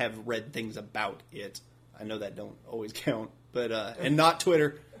 but I have read things about it. I know that don't always count, but and not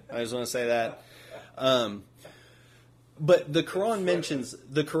Twitter. I just want to say that. But the Quran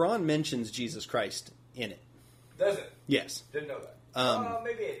mentions Jesus Christ in it. Does it? Yes. Didn't know that.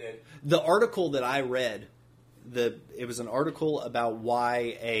 Maybe it did. The article that I read, it was an article about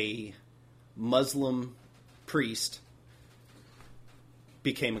why a Muslim priest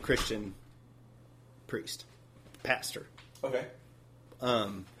became a Christian pastor. Okay.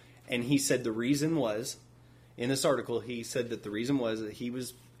 And he said the reason was, in this article, he said that the reason was that he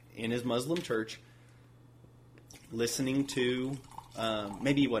was in his Muslim church listening to,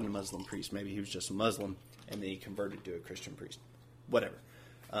 maybe he wasn't a Muslim priest, maybe he was just a Muslim, and then he converted to a Christian priest. Whatever.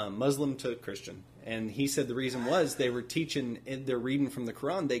 Muslim to Christian. And he said the reason was they were teaching, they're reading from the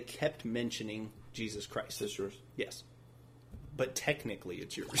Quran, they kept mentioning Jesus Christ. Is this yours? Yes. But technically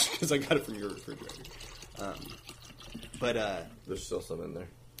it's yours, because I got it from your refrigerator. But there's still some in there.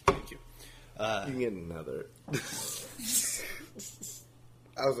 Thank you. You can get another.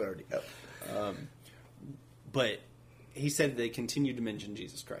 I was already up. But he said they continued to mention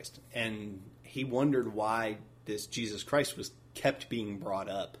Jesus Christ. And he wondered why this Jesus Christ was kept being brought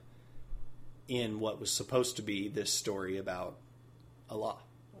up in what was supposed to be this story about Allah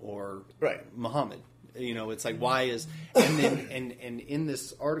or Muhammad. You know, it's like, why is... And then, and in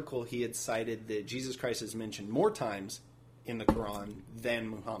this article, he had cited that Jesus Christ is mentioned more times in the Quran than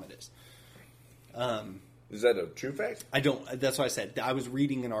Muhammad is. Is that a true fact? I don't... That's what I said. I was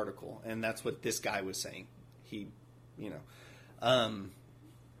reading an article, and that's what this guy was saying. He, you know...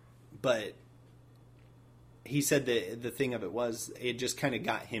 but he said that the thing of it was, it just kind of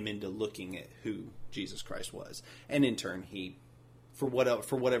got him into looking at who Jesus Christ was. And in turn, he... For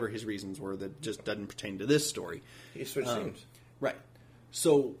whatever his reasons were, that just doesn't pertain to this story. He switched teams. Right.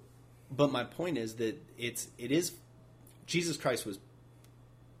 So, but my point is that it is Jesus Christ was,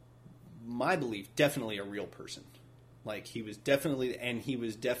 my belief, definitely a real person. Like, he was definitely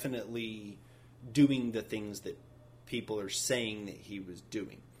doing the things that people are saying that he was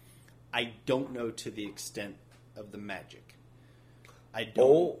doing. I don't know to the extent of the magic. I don't.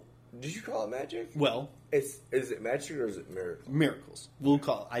 Oh, did you call it magic? Well, is it magic or is it miracles? Miracles. We'll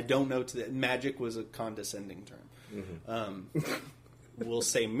call it. I don't know to the magic was a condescending term. Mm-hmm. We'll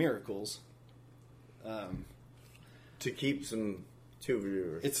say miracles. To keep some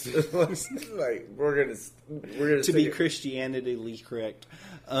viewers. It's like we're gonna to be Christianity correct.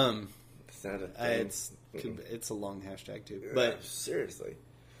 It's not a thing. It's a long hashtag too. But seriously.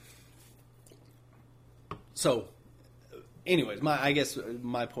 So anyways, I guess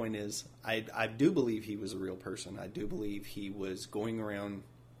my point is, I do believe he was a real person. I do believe he was going around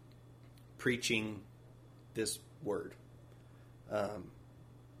preaching this word.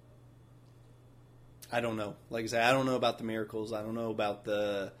 I don't know. Like I said, I don't know about the miracles. I don't know about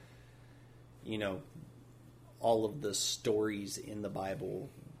the, all of the stories in the Bible,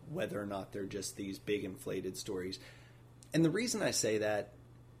 whether or not they're just these big inflated stories. And the reason I say that,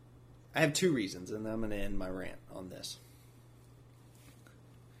 I have two reasons, and I'm going to end my rant on this.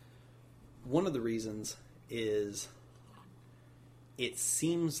 One of the reasons is it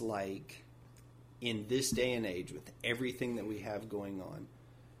seems like in this day and age, with everything that we have going on,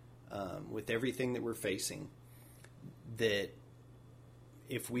 with everything that we're facing, that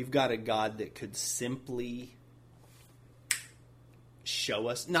if we've got a God that could simply show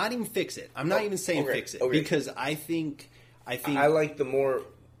us, not even fix it. I'm not even saying fix it, because I think I like the more,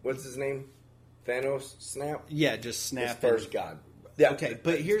 what's his name? Thanos? Snap? Yeah, just snap. His first God. Yeah. Okay,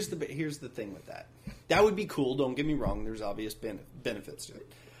 but here's the thing with that. That would be cool. Don't get me wrong. There's obvious benefits to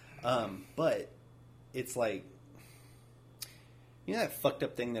it. But it's like, that fucked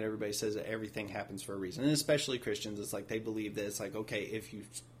up thing that everybody says that everything happens for a reason, and especially Christians. It's like they believe that it's like, okay, if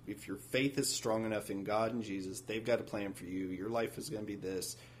your faith is strong enough in God and Jesus, they've got a plan for you. Your life is going to be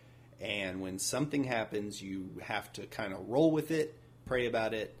this, and when something happens, you have to kind of roll with it, pray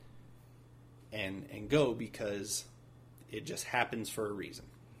about it, and go, because it just happens for a reason.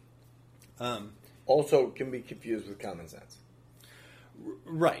 Also can be confused with common sense.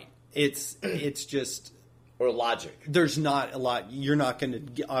 Right. It's just... Or logic. There's not a lot. You're not going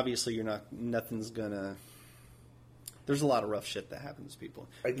to... Obviously, nothing's going to... There's a lot of rough shit that happens to people.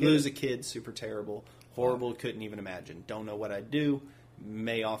 Lose a kid, super terrible. Horrible, couldn't even imagine. Don't know what I'd do.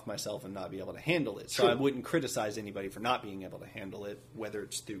 May off myself and not be able to handle it. So I wouldn't criticize anybody for not being able to handle it, whether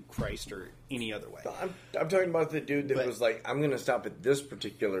it's through Christ or any other way. I'm talking about the dude that was like, I'm going to stop at this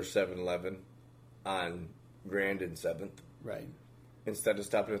particular 7-Eleven on Grand and 7th. Right. Instead of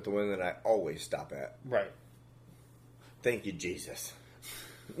stopping at the one that I always stop at. Right. Thank you, Jesus.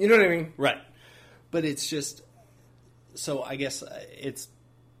 You know what I mean? Right. But it's just... So I guess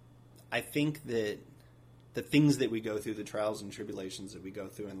I think that the things that we go through, the trials and tribulations that we go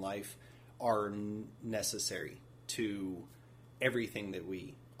through in life, are necessary to everything that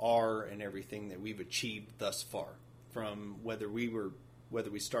we are and everything that we've achieved thus far. From whether we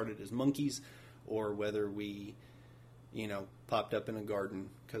started as monkeys, or whether we, popped up in a garden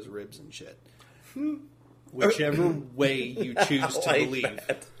because of ribs and shit. Whichever way you choose to believe.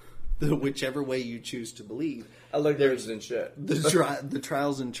 Whichever way you choose to believe. I like ribs and shit. The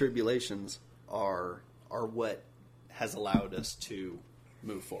trials and tribulations are what has allowed us to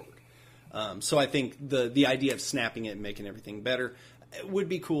move forward. So I think the idea of snapping it and making everything better would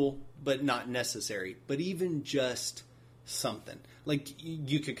be cool, but not necessary. But even just something. Like,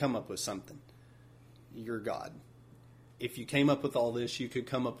 you could come up with something. You're God. If you came up with all this, you could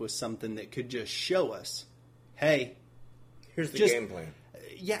come up with something that could just show us, hey, here's the game plan.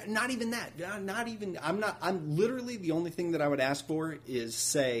 Yeah, not even that. Not even. I'm literally, the only thing that I would ask for is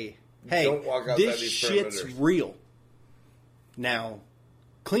say, hey, don't walk outside this these shit's perimeters. real. Now,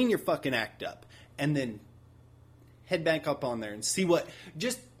 clean your fucking act up, and then head back up on there and see what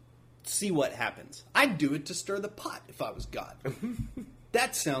happens. I'd do it to stir the pot if I was God.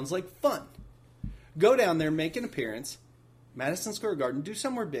 That sounds like fun. Go down there, make an appearance, Madison Square Garden, do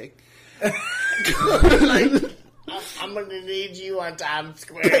somewhere big. I'm going to need you on Times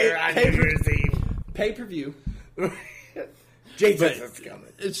Square on New Year's Eve. Pay-per-view. Jesus is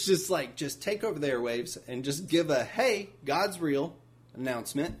coming. It's just like, just take over the airwaves and just give a, hey, God's real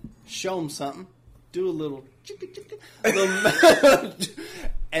announcement. Show them something. Do a little...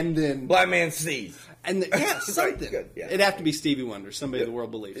 and then... Blind man sees. And yeah, something. Good, yeah. It'd have to be Stevie Wonder, somebody the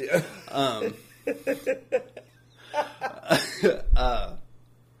world believes. Yeah.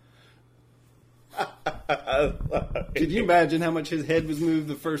 Could you imagine how much his head was moved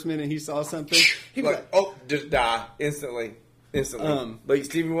the first minute he saw something? He was like, oh, just die instantly. Like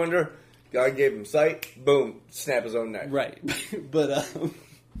Stevie Wonder, God gave him sight. Boom, snap his own neck. Right, but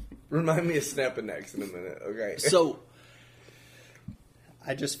remind me of snapping necks in a minute. Okay. So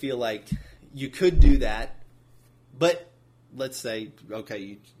I just feel like you could do that, but let's say,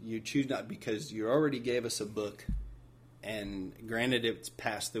 okay, you choose not, because you already gave us a book. And granted, it's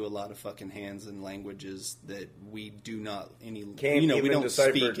passed through a lot of fucking hands and languages that we do not we don't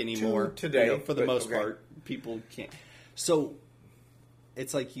speak anymore today. For the most part, people can't. So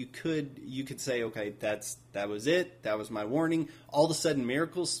it's like you could say, okay, that was it. That was my warning. All of a sudden,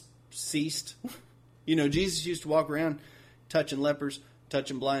 miracles ceased. Jesus used to walk around touching lepers,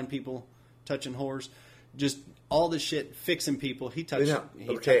 touching blind people, touching whores, just all the shit fixing people. He touched.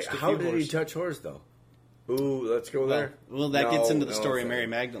 Okay, touched a how few did whores. he touch whores though? Ooh, let's go there. Well, that gets into the story of sorry. Mary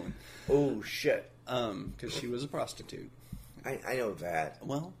Magdalene. Oh shit! Because she was a prostitute. I know that.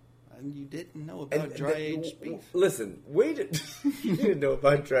 Well, and you didn't know about dry-aged beef. Listen, wait. You didn't know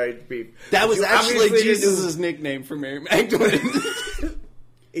about dry-aged beef. That was You actually obviously didn't Jesus' nickname for Mary Magdalene.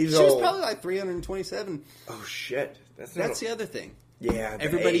 He's She was old. probably like 327. Oh shit! That's the other thing. Yeah, the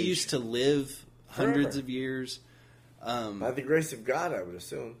Everybody age. used to live hundreds Forever. of years. By the grace of God, I would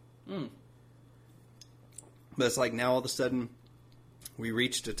assume. But it's like now all of a sudden we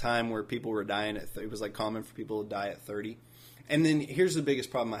reached a time where people were dying at it was like common for people to die at 30. And then here's the biggest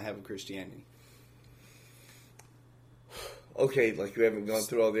problem I have with Christianity. Okay, like you haven't gone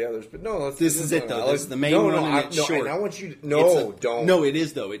through all the others, but no, let's. This is it though. This is the main one, and it's short. And I want you to It's don't. No, it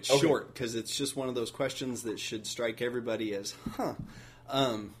is though. It's Okay. short because it's just one of those questions that should strike everybody as,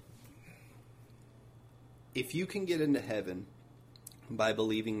 if you can get into heaven by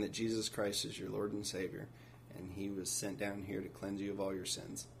believing that Jesus Christ is your Lord and Savior, and He was sent down here to cleanse you of all your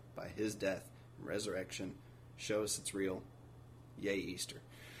sins by His death and resurrection, show us it's real. Yay, Easter.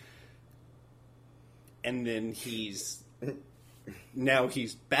 And then now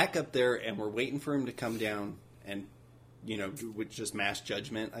he's back up there, and we're waiting for him to come down, and with just mass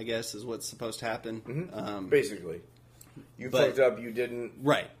judgment, I guess, is what's supposed to happen. Basically, you but- fucked up. You didn't.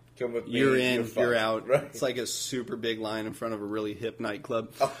 Right. Come with me. You're in, fucked. you're out. Right. It's like a super big line in front of a really hip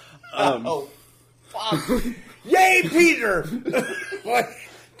nightclub. Oh, fuck! Yay, Peter! Like,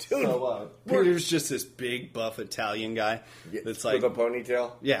 dude, Peter's just this big, buff Italian guy that's like, with a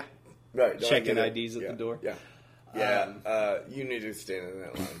ponytail. yeah, Right. no, I checking get it. IDs at Yeah, the door. Yeah. Yeah. You need to stand in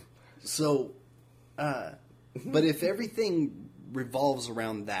that line. So, but if everything revolves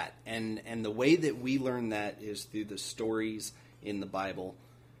around that, and the way that we learn that is through the stories in the Bible,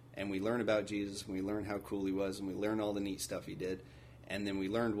 and we learn about Jesus, and we learn how cool he was, and we learn all the neat stuff he did, and then we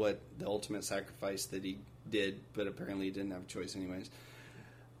learned what the ultimate sacrifice that he did, but apparently he didn't have a choice anyways.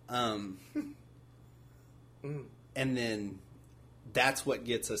 And then that's what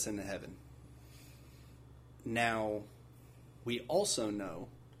gets us into heaven. Now, we also know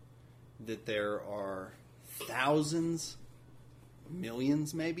that there are thousands,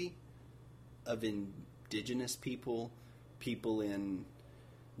 millions maybe, of indigenous people in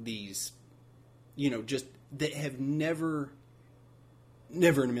these, just that have never in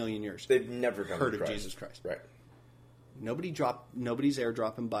a million years They've never come heard to of Christ. Jesus Christ. Right. Nobody's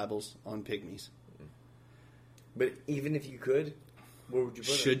airdropping Bibles on pygmies. But even if you could, where would you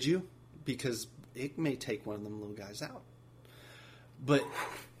put it? Should you? Because it may take one of them little guys out. But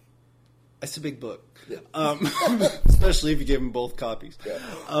it's a big book. Yeah. Especially if you give them both copies. Yeah.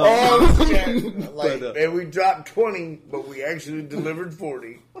 But, and we dropped 20, but we actually delivered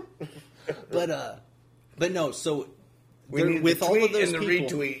 40. But no, so We need with the all of tweet those and the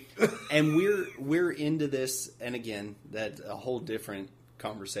people, retweet. and we're into this, and again, that a whole different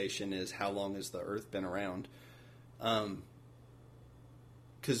conversation is how long has the Earth been around?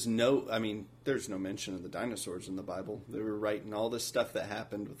 Because there's no mention of the dinosaurs in the Bible. They were writing all this stuff that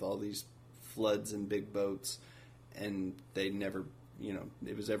happened with all these floods and big boats, and they never,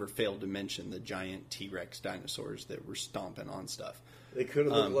 it was ever failed to mention the giant T-Rex dinosaurs that were stomping on stuff. They could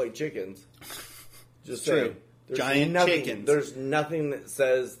have looked like chickens. Just True. saying. There's Giant nothing, chickens. There's nothing that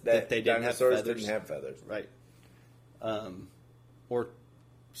says that they didn't have dinosaurs feathers. didn't have feathers. Right. Or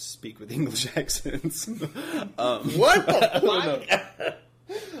speak with English accents. What the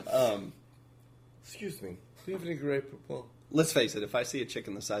fuck? Excuse me. Do you have any grape? Well, Let's face it, if I see a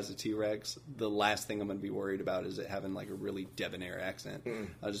chicken the size of T-Rex, the last thing I'm going to be worried about is it having like a really debonair accent.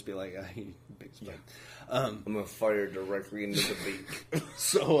 I'll just be like, he big as fuck. I'm going to fire directly into the beak.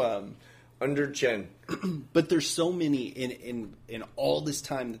 So, Under chin. but there's so many in all this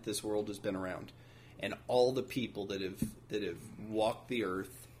time that this world has been around, and all the people that have walked the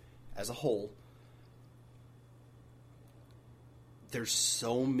earth as a whole. There's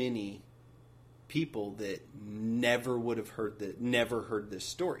so many people that never would have never heard this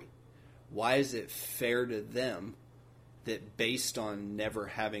story. Why is it fair to them that based on never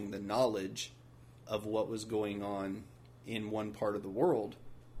having the knowledge of what was going on in one part of the world,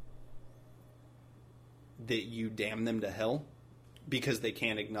 that you damn them to hell because they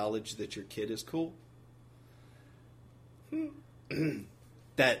can't acknowledge that your kid is cool?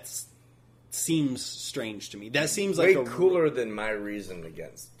 That seems strange to me. That seems like Way cooler than my reason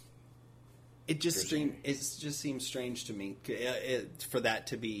against. It just seems strange to me for that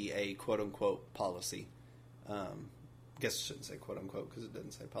to be a quote unquote policy. I guess I shouldn't say quote unquote because it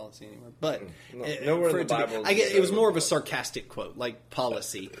doesn't say policy anymore. But nowhere in the Bible. I get it was more of a sarcastic quote, like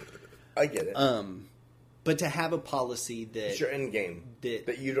policy. I get it. But to have a policy that It's your end game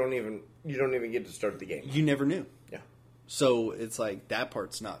that you don't even get to start the game. you never knew. Yeah. So it's like that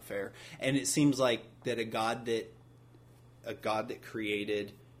part's not fair. And it seems like that a God that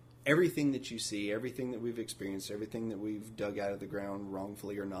created everything that you see, everything that we've experienced, everything that we've dug out of the ground,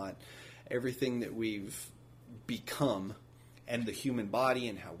 wrongfully or not, everything that we've become, and the human body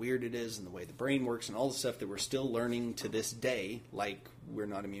and how weird it is and the way the brain works and all the stuff that we're still learning to this day, like we're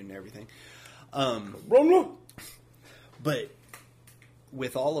not immune to everything. But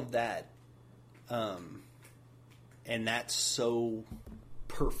with all of that, and that's so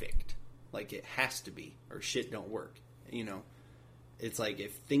perfect, like it has to be, or shit don't work, you know. It's like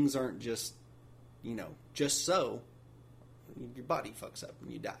if things aren't just, you know, just so, your body fucks up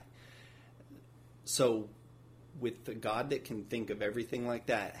and you die. So with the God that can think of everything like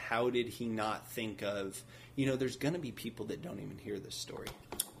that, how did he not think of, you know, there's going to be people that don't even hear this story.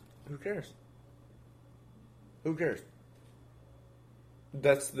 Who cares? Who cares?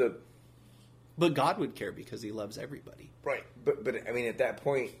 That's the... But God would care because he loves everybody. Right. But I mean, at that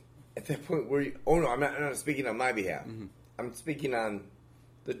point where you... Oh, no, I'm not speaking on my behalf. Mm-hmm. I'm speaking on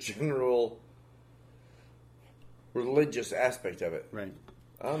the general religious aspect of it. Right.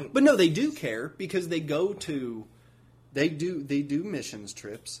 But no, they do care because they go to... They do missions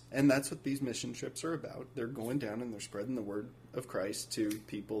trips, and that's what these mission trips are about. They're going down and they're spreading the word of Christ to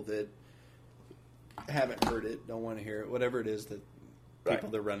people that haven't heard it, don't want to hear it, whatever it is that people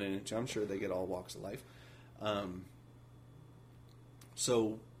they're running into. I'm sure they get all walks of life.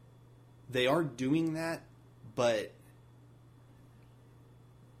 So they are doing that, but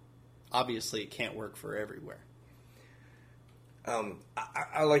obviously it can't work for everywhere.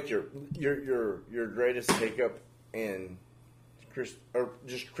 I like your greatest take up in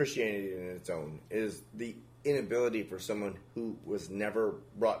just Christianity in its own is the inability for someone who was never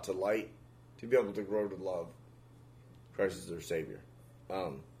brought to light to be able to grow to love Christ as their Savior.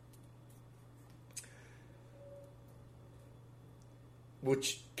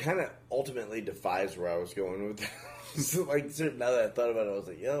 Which kind of ultimately defies where I was going with that. So, like, now that I thought about it, I was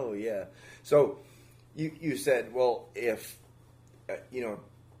like, oh, yeah. So, you said, well, if,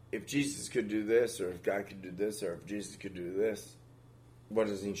 if Jesus could do this, or if God could do this, or if Jesus could do this, what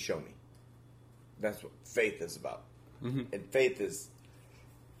does he show me? That's what faith is about. Mm-hmm. And faith is...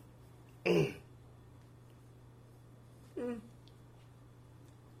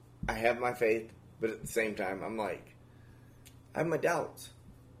 I have my faith, but at the same time, I'm like, I have my doubts.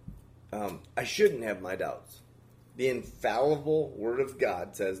 I shouldn't have my doubts. The infallible Word of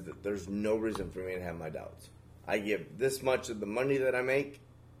God says that there's no reason for me to have my doubts. I give this much of the money that I make.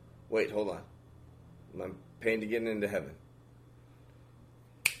 Wait, hold on. I'm paying to get into heaven.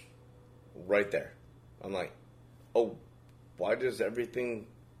 Right there. I'm like, oh, why does everything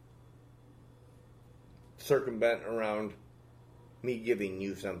circumvent around me giving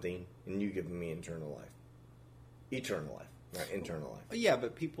you something and you giving me eternal life? Eternal life, not internal life. Yeah,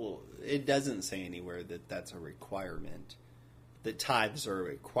 but it doesn't say anywhere that that's a requirement. That tithes are a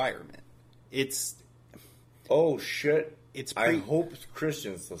requirement. It's... Oh, shit. I hope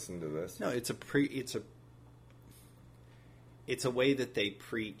Christians listen to this. No, it's a way that they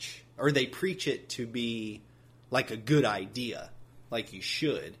preach, or they preach it to be like a good idea, like you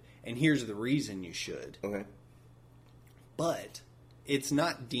should, and here's the reason you should. Okay. But it's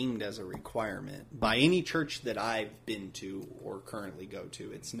not deemed as a requirement by any church that I've been to or currently go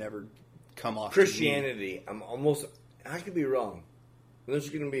to. It's never come off Christianity. I could be wrong. There's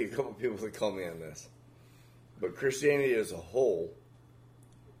going to be a couple people that call me on this. But Christianity as a whole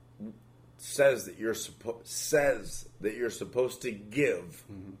says that you're supposed to give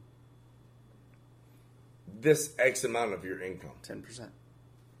this X amount of your income. 10%.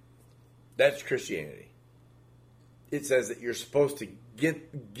 That's Christianity. It says that you're supposed to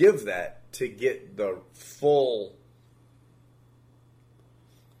give that to get the full,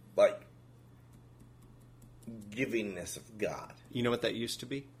 like, givingness of God. You know what that used to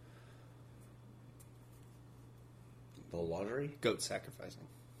be? The lottery? Goat sacrificing.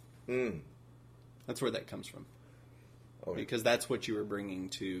 That's where that comes from. Okay. Because that's what you were bringing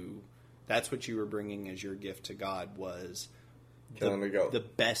as your gift to God was the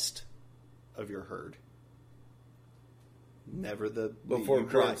best of your herd. Never before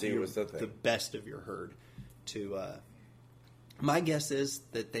currency was the thing. The best of your herd. My guess is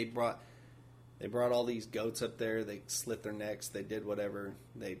that they brought all these goats up there. They slit their necks. They did whatever.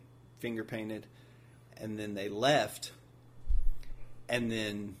 They finger painted, and then they left. And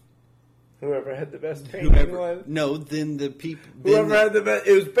then whoever had the best painting won. No, then the people. Whoever had the best.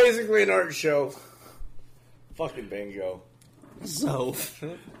 It was basically an art show. Fucking bingo. So,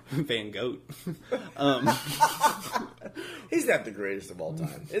 Van Goat. He's not the greatest of all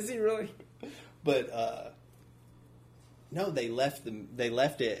time. Is he really? But no, they left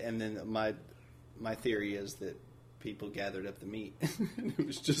it, and then my theory is that people gathered up the meat. It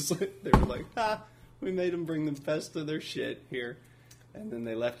was just like they were like, we made them bring the best of their shit here, and then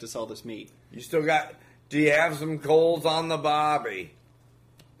they left us all this meat. You still got? Do you have some coals on the bobby?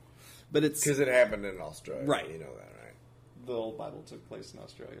 But it's because it happened in Australia, right? You know that, right? The old Bible took place in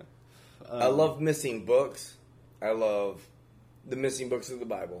Australia. I love missing books. I love the missing books of the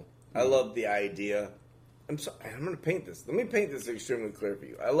Bible. I love the idea. I'm going to paint this. Let me paint this extremely clear for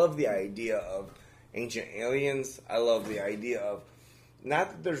you. I love the idea of ancient aliens. I love the idea of not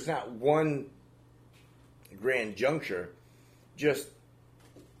that there's not one grand juncture, just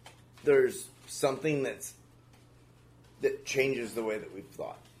there's something that changes the way that we've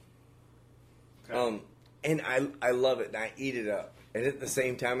thought. Okay. And I love it, and I eat it up. And at the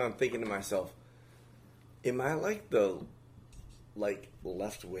same time, I'm thinking to myself, am I like the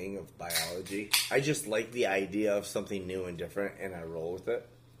left wing of biology? I just like the idea of something new and different, and I roll with it.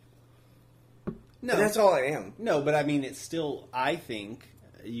 No, and that's all I am. No, but I mean, it's still. I think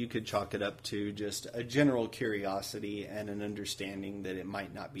you could chalk it up to just a general curiosity and an understanding that it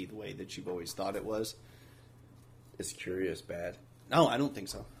might not be the way that you've always thought it was. Is curious bad? No, I don't think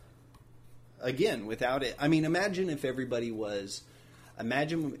so. Again, without it, I mean, imagine if everybody was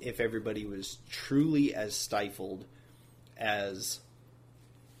truly as stifled as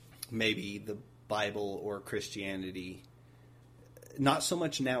maybe the Bible or Christianity. Not so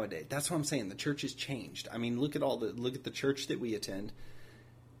much nowadays. That's what I'm saying. The church has changed. I mean, look at the church that we attend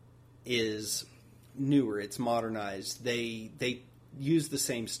is newer. It's modernized. They use the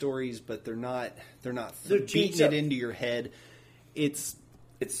same stories, but they're not beating it into your head. It's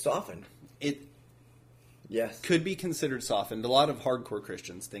softened. It yes could be considered softened. A lot of hardcore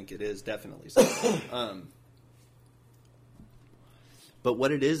Christians think it is definitely softened. But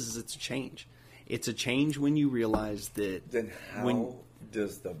what it is it's a change. It's a change when you realize that. Then how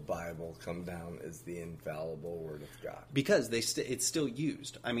does the Bible come down as the infallible Word of God? Because it's still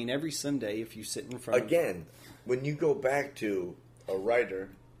used. I mean, every Sunday, if you sit in front again, when you go back to a writer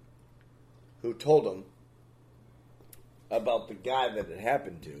who told him about the guy that it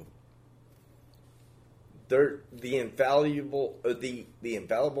happened to, the infallible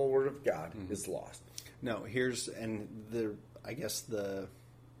Word of God is lost. No, I guess the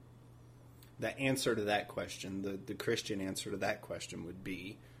answer to that question, the Christian answer to that question would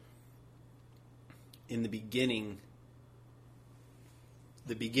be, in the beginning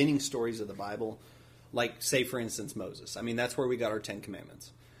stories of the Bible, like, say, for instance, Moses. I mean, that's where we got our 10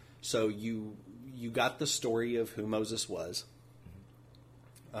 Commandments. So you got the story of who Moses was,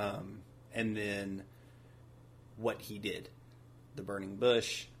 and then what he did. The burning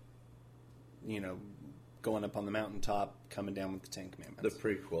bush, going up on the mountaintop, coming down with the 10 Commandments. The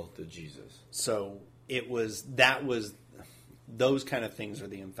prequel to Jesus. So those kind of things are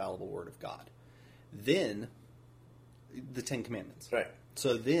the infallible Word of God. Then, the 10 Commandments. Right.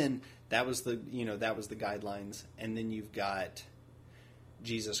 So then, that was the guidelines, and then you've got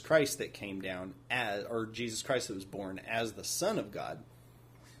Jesus Christ that came down or Jesus Christ that was born as the Son of God,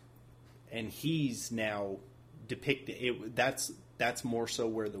 and he's now depicted. That's more so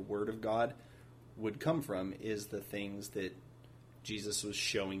where the Word of God would come from, is the things that Jesus was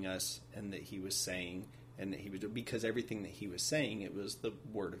showing us and that he was saying and that he was doing, because everything that he was saying, it was the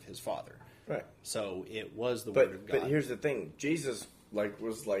word of his Father. Right. So it was the word of God. But here's the thing. Jesus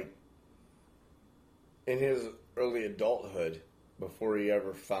was in his early adulthood before he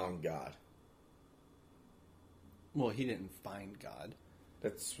ever found God. Well, he didn't find God.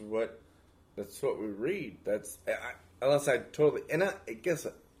 That's what we read. Unless I totally, and I guess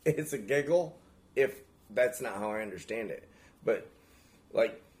it's a giggle if that's not how I understand it. But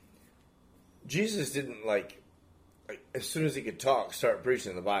Jesus didn't as soon as he could talk, start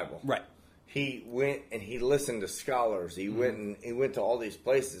preaching the Bible. Right. He went and he listened to scholars. He went to all these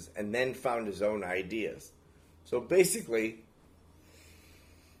places and then found his own ideas. So basically,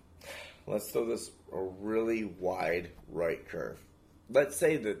 let's throw this a really wide right curve. Let's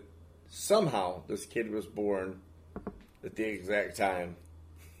say that somehow this kid was born at the exact time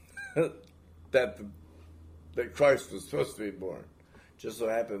that Christ was supposed to be born. Just so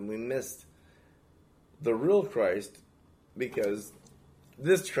happened we missed the real Christ because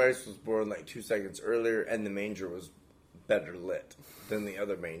this Christ was born 2 seconds earlier, and the manger was better lit than the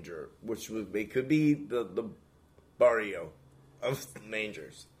other manger, which could be the barrio of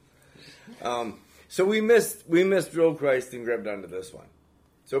mangers. So we missed real Christ and grabbed onto this one.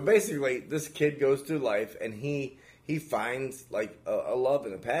 So basically, this kid goes through life and he finds like a love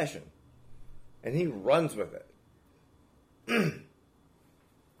and a passion, and he runs with it.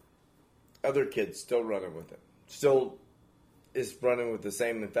 Other kids still running with it, still is running with the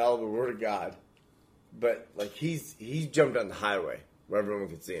same infallible word of God, but like he's jumped on the highway where everyone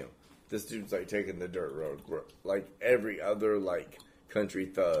can see him. This dude's like taking the dirt road, where, like every other like country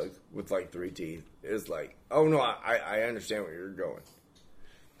thug with like 3 teeth is like, oh no, I understand where you're going.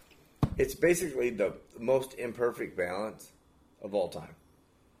 It's basically the most imperfect balance of all time.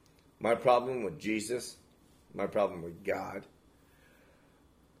 My problem with Jesus, my problem with God,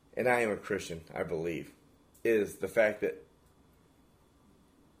 and I am a Christian, I believe, is the fact that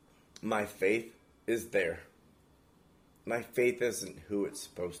my faith is there. My faith isn't who it's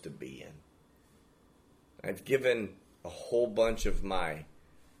supposed to be in. I've given a whole bunch of my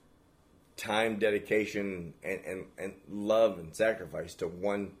time, dedication, and love and sacrifice to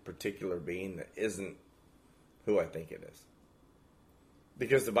one particular being that isn't who I think it is.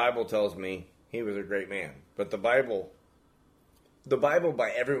 Because the Bible tells me he was a great man. But the Bible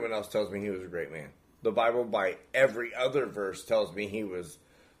by everyone else tells me he was a great man. The Bible by every other verse tells me he was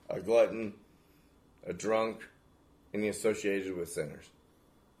a glutton, a drunk, and he associated with sinners.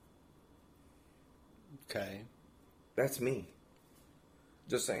 Okay. That's me.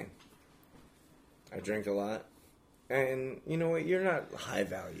 Just saying. I drink a lot. And you know what? You're not high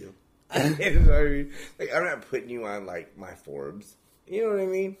value. You know what I mean? Like, I'm not putting you on, like, my Forbes. You know what I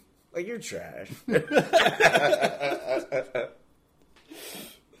mean? Like, you're trash.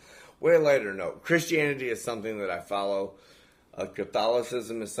 Way lighter note. Christianity is something that I follow.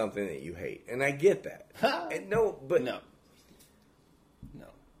 Catholicism is something that you hate. And I get that. And no. No.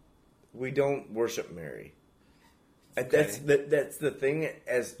 We don't worship Mary. Okay. That's the thing.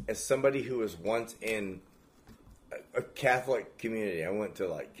 As somebody who was once in a Catholic community, I went to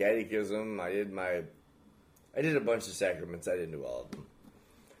like catechism. I did a bunch of sacraments. I didn't do all of them,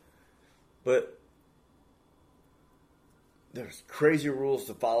 but there's crazy rules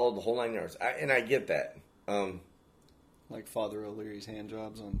to follow, the whole 9 yards. I get that. Like Father O'Leary's hand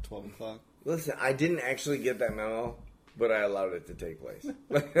jobs on 12 o'clock. Listen, I didn't actually get that memo, but I allowed it to take place.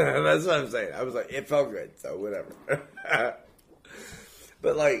 That's what I'm saying. I was like, it felt good, so whatever.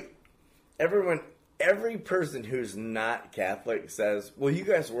 But like, every person who's not Catholic says, well, you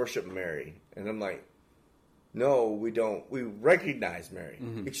guys worship Mary. And I'm like, no, we don't. We recognize Mary.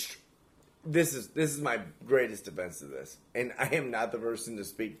 Mm-hmm. This is my greatest defense to this. And I am not the person to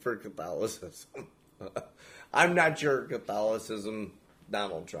speak for Catholicism. I'm not your Catholicism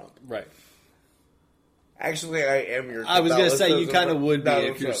Donald Trump. Right. Actually, I am your Catholicism. I was going to say, you kind of would be Donald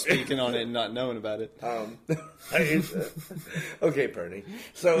if you're Trump. speaking on it and not knowing about it. Okay, Bernie.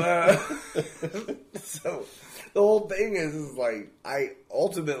 So the whole thing is like, I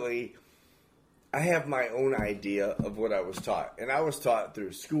have my own idea of what I was taught. And I was taught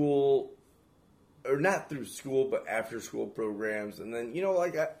through school, or not through school, but after school programs. And then, you know,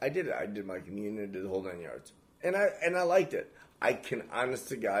 like I did it. I did my communion, I did the whole 9 yards. And I liked it. I can, honest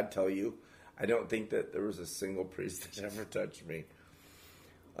to God, tell you, I don't think that there was a single priest that ever touched me.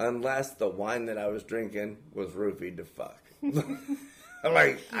 Unless the wine that I was drinking was roofied to fuck.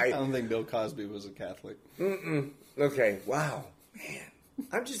 I don't think Bill Cosby was a Catholic. Okay, wow. Man.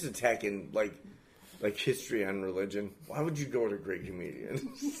 I'm just attacking, like history on religion. Why would you go to a great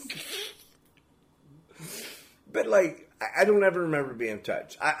comedian? But, like, I don't ever remember being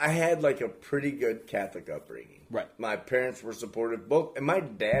touched. I had, like, a pretty good Catholic upbringing. Right. My parents were supportive, both, and my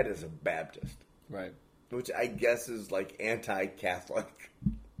dad is a Baptist. Right. Which I guess is, like, anti-Catholic.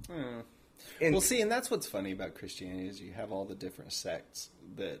 Well, see, and that's what's funny about Christianity is you have all the different sects.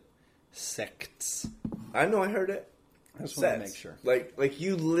 I know, I heard it. I just want to make sure. Like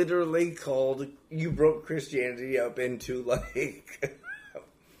you literally you broke Christianity up into, like...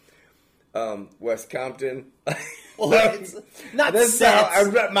 West Compton. Well, it's not that's sets. How I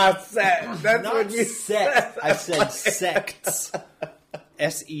read my set. That's not what you set. said. I said sects.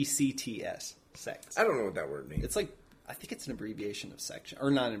 SECTS. Sects. I don't know what that word means. It's like, I think it's an abbreviation of section,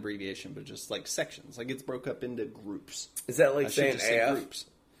 or not an abbreviation, but just like sections. Like it's broke up into groups. Is that like saying just say AF? groups.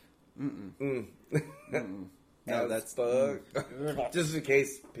 No, that's just in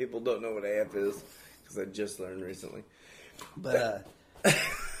case people don't know what AF is, because I just learned recently. But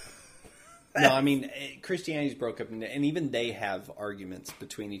no, I mean, Christianity's broke up, and even they have arguments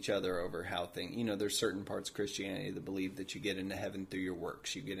between each other over how things, you know, there's certain parts of Christianity that believe that you get into heaven through your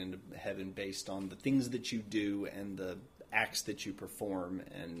works. You get into heaven based on the things that you do and the acts that you perform,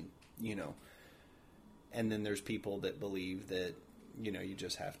 and, you know, and then there's people that believe that, you know, you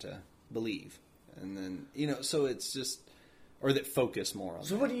just have to believe. And then, you know, so it's just, or that focus more on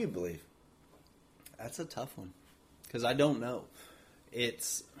So that. what do you believe? That's a tough one because I don't know.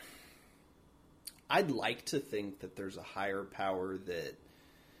 I'd like to think that there's a higher power that,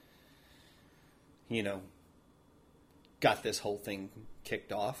 got this whole thing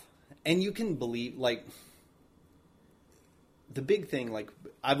kicked off. And you can believe, like, the big thing, like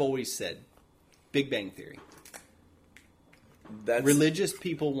I've always said, Big Bang Theory. Religious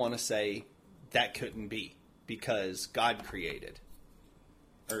people want to say that couldn't be because God created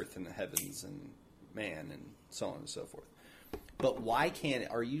earth and the heavens and man and so on and so forth. But why can't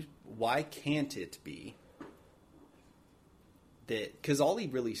it be that? Because all he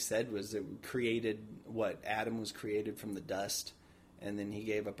really said was that Adam was created from the dust, and then he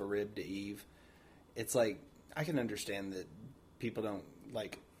gave up a rib to Eve. It's like, I can understand that people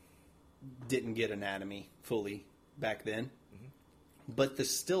didn't get anatomy fully back then. But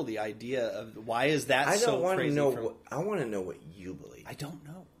still the idea of why is that so crazy? I want to know what you believe. I don't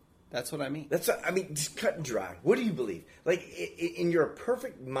know. That's what I mean. Just cut and dry. What do you believe? Like, in your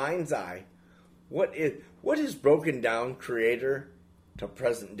perfect mind's eye, what is broken down creator to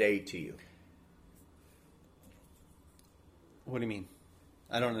present day to you? What do you mean?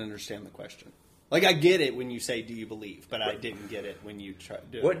 I don't understand the question. Like, I get it when you say, do you believe? But I didn't get it when you try to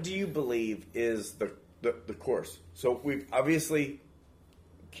do it. What do you believe is the course? So we've obviously,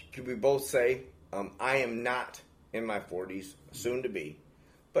 could we both say, I am not in my 40s, soon to be.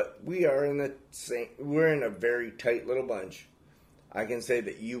 But we're in a very tight little bunch. I can say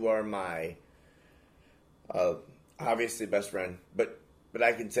that you are my, obviously best friend, but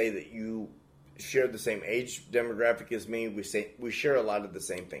I can say that you share the same age demographic as me. We share a lot of the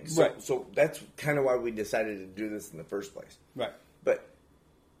same things. Right. So that's kind of why we decided to do this in the first place. Right. But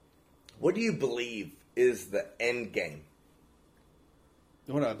what do you believe is the end game?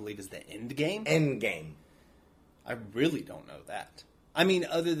 What do I believe is the end game? End game. I really don't know that. I mean,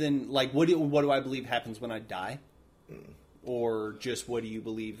 other than, like, what do I believe happens when I die? Or just what do you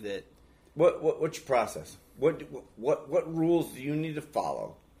believe that... What's your process? What rules do you need to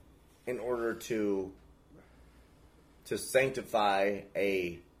follow in order to sanctify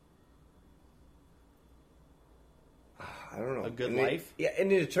I don't know. A good life? Yeah,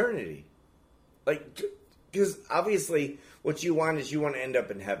 in eternity. Like, because obviously what you want is you want to end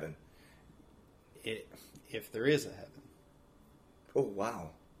up in heaven. If there is a heaven. Oh,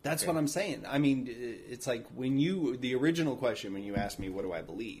 wow. That's what I'm saying. I mean, it's like the original question when you asked me, what do I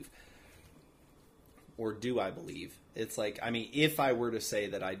believe? Or do I believe? It's like, I mean, if I were to say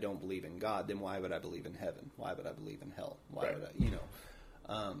that I don't believe in God, then why would I believe in heaven? Why would I believe in hell? Why would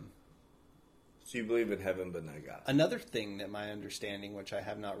I, So you believe in heaven, but not God. Another thing that my understanding, which I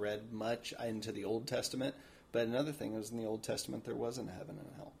have not read much into the Old Testament, but another thing was in the Old Testament there wasn't a heaven and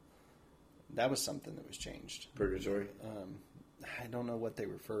a hell. That was something that was changed. Purgatory? I don't know what they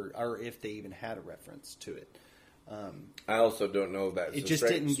referred, or if they even had a reference to it. I also don't know that. It just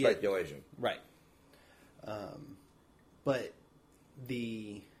didn't get speculation. Right. But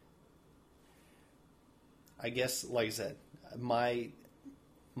I guess, like I said, my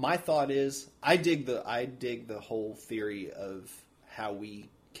thought is I dig the whole theory of how we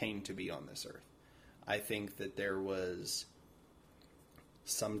came to be on this earth. I think that there was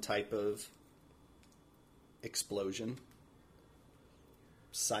some type of explosion.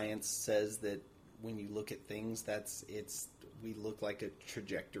 Science says that when you look at things, we look like a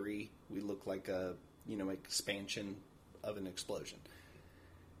trajectory. We look like a expansion of an explosion.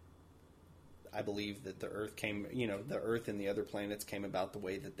 I believe that the Earth and the other planets came about the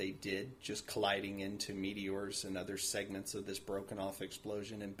way that they did, just colliding into meteors and other segments of this broken off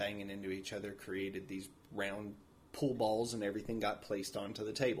explosion and banging into each other, created these round pool balls, and everything got placed onto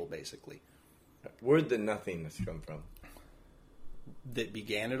the table, basically. Where'd the nothingness come from? That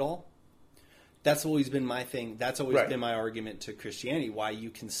began it all? That's always been my thing. That's always been my argument to Christianity. Why you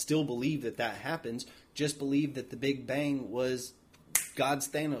can still believe that happens. Just believe that the Big Bang was God's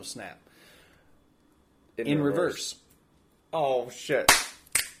Thanos snap. In reverse. Oh, shit.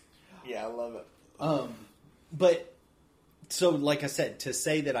 Yeah, I love it. But, so like I said, to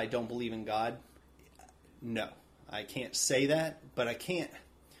say that I don't believe in God, no. I can't say that, but I can't.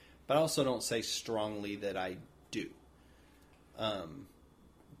 But I also don't say strongly that I do.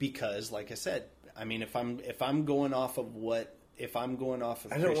 Because, like I said, I mean, if I'm going off of I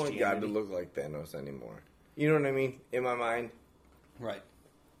don't want God to look like Thanos anymore. You know what I mean? In my mind. Right.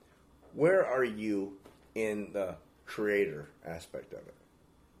 Where are you in the creator aspect of it?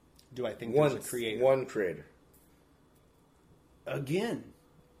 Do I think there's a creator? One creator. Again.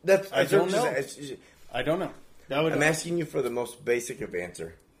 I don't know. I don't know. I'm asking you for the most basic of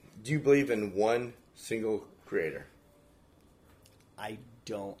answer. Do you believe in one single creator? I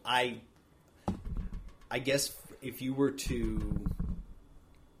don't. I guess if you were to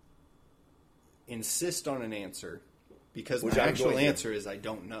insist on an answer, because Which my I'm actual going to. answer is I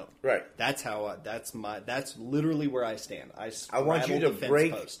don't know. Right. That's how. That's literally where I stand. I want you straddle to the fence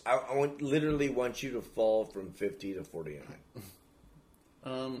break. post. Literally want you to fall from 50 to 49.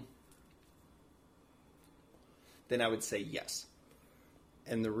 Then I would say yes.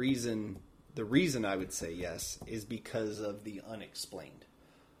 And the reason I would say yes is because of the unexplained.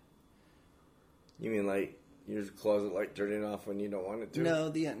 You mean like your closet light turning off when you don't want it to?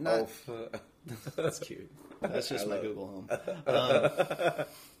 No, not. Oh, That's cute. That's just my Google Home.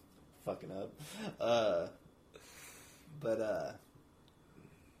 Fucking up. But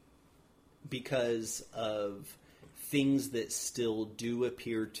because of things that still do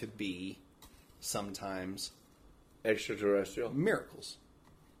appear to be sometimes extraterrestrial miracles.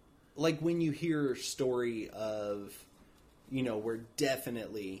 Like when you hear a story of, where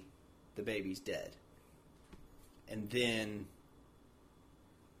definitely the baby's dead. And then,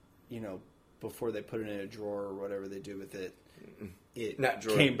 before they put it in a drawer or whatever they do with it, it Not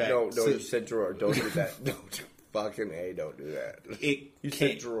drawer. came back. No, you said drawer. Don't do that. Don't fucking A. Don't do that. You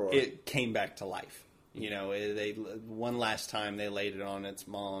said drawer. It came back to life. They one last time they laid it on its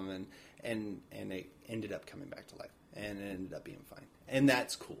mom, and it ended up coming back to life, and it ended up being fine, and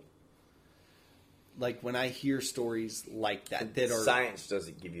that's cool. Like when I hear stories like that are science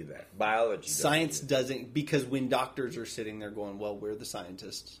doesn't give you that. Biology. Science doesn't, because when doctors are sitting there going, "Well, we're the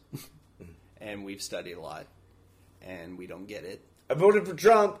scientists, and we've studied a lot, and we don't get it." I voted for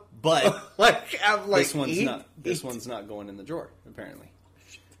Trump, but this one's not going in the drawer apparently.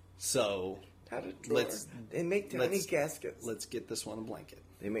 So they make tiny caskets. Let's get this one a blanket.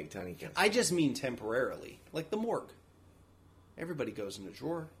 They make tiny caskets. I just mean temporarily, like the morgue. Everybody goes in a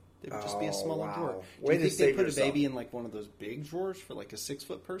drawer. It would just be a smaller drawer. Do you think they put a baby in like one of those big drawers for like a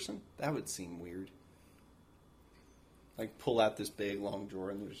 6-foot person? That would seem weird. Like pull out this big long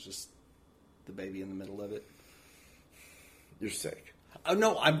drawer and there's just the baby in the middle of it. You're sick. Oh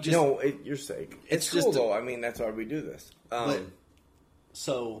no, I'm just you're sick. It's cool just though. I mean, that's why we do this.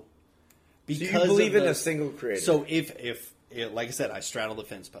 So you believe in a single creator. So if like I said, I straddle the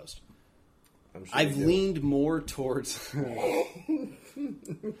fence post. I'm sure I've leaned more towards. Kudos,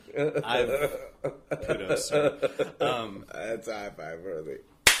 sir. That's high five worthy.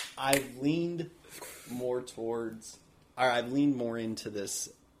 I've leaned more towards, or I've leaned more into this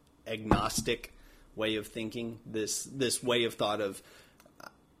agnostic way of thinking. This way of thought of,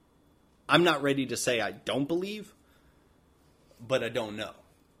 I'm not ready to say I don't believe, but I don't know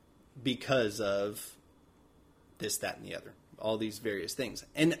because of this, that, and the other. All these various things.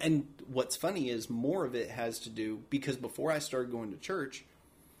 And what's funny is more of it has to do, because before I started going to church,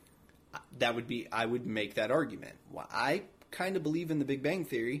 I would make that argument. Well, I kind of believe in the Big Bang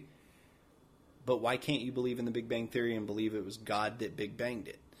Theory, but why can't you believe in the Big Bang Theory and believe it was God that Big Banged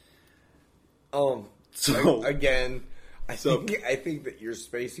it? So again, I think that you're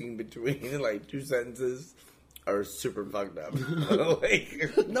spacing between like two sentences are super fucked up.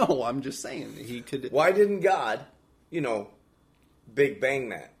 No, I'm just saying he could. Why didn't God, Big Bang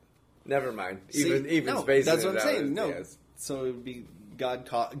that? Never mind. Even no, spacing. That's what I'm saying. No, yes. So it would be God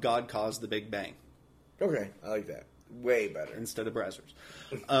caused the Big Bang. Okay, I like that. Way better instead of Brazzers.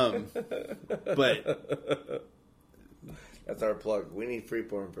 But that's our plug. We need free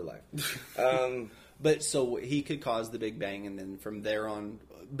porn for life. But so he could cause the Big Bang, and then from there on.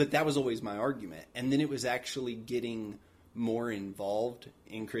 But that was always my argument, and then it was actually getting more involved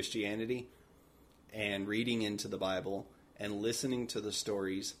in Christianity and reading into the Bible and listening to the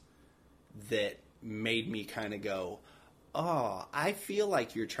stories that made me kind of go, oh, I feel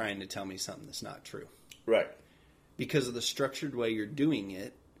like you're trying to tell me something that's not true. Right. Because of the structured way you're doing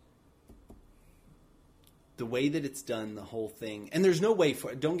it, the way that it's done, the whole thing. And there's no way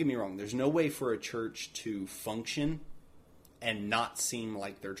for, don't get me wrong, there's no way for a church to function and not seem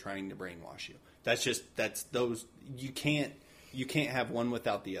like they're trying to brainwash you. You can't have one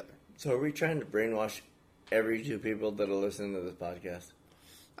without the other. So are we trying to brainwash every two people that are listening to this podcast?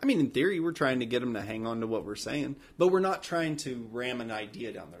 I mean, in theory, we're trying to get them to hang on to what we're saying, but we're not trying to ram an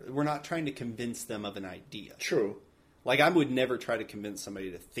idea down there. We're not trying to convince them of an idea. True. Like, I would never try to convince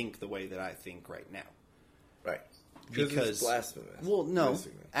somebody to think the way that I think right now. Right. Because it's blasphemous. Well, no.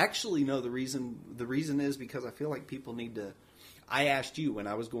 Actually, no. The reason is because I feel like people need to. I asked you when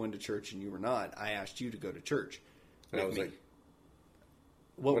I was going to church and you were not. I asked you to go to church. And I was like,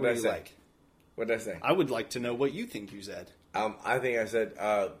 "What were you like?" What did I say? I would like to know what you think you said. I think I said,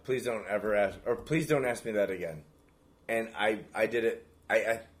 "Please don't ever ask, or please don't ask me that again." And I did it.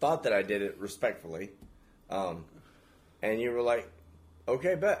 I thought that I did it respectfully, and you were like,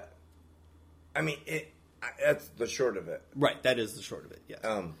 Okay, bet. I mean, that's the short of it. Right, that is the short of it, yes.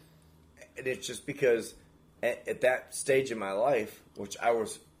 And it's just because at that stage in my life, which I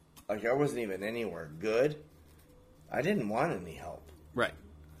wasn't even anywhere good, I didn't want any help. Right.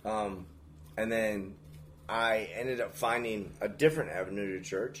 And then I ended up finding a different avenue to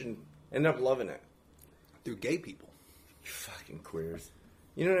church and ended up loving it. Through gay people. You fucking queers.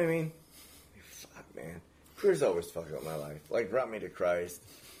 You know what I mean? Fuck, man. Queers always fuck up my life. Like, brought me to Christ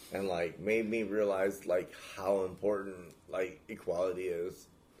and, like, made me realize, like, how important, like, equality is.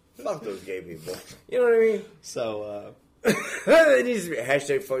 Fuck those gay people. You know what I mean? So, it needs to be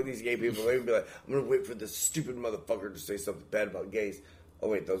hashtag fuck these gay people. They would be like, I'm going to wait for this stupid motherfucker to say something bad about gays. Oh,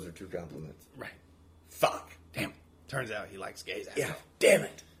 wait, those are two compliments. right. Fuck. Damn. Turns out he likes gays. Yeah, damn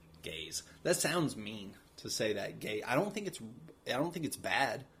it. Gays. That sounds mean to say that gay. I don't think it's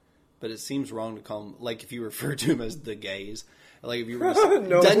bad, but it seems wrong to call them, like, if you refer to them as the gays. Like, if you were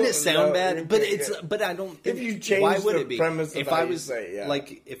No, doesn't it sound no, bad? But yeah. but I don't think, If you change why would the it be? premise of If how I you was say it, yeah.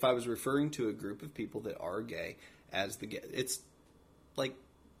 like, if I was referring to a group of people that are gay as the gay, it's like,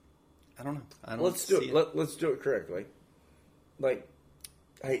 I don't know. I don't Let's do see it. Let's do it correctly. Like,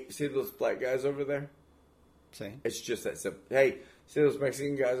 hey, see those black guys over there? Say, It's just that simple. Hey, see those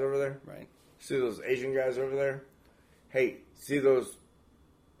Mexican guys over there? right. See those Asian guys over there? Hey, see those...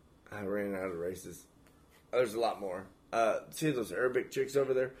 I ran out of races. There's a lot more. See those Arabic chicks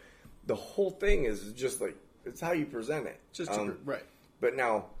over there? The whole thing is just like, it's how you present it. Just right. But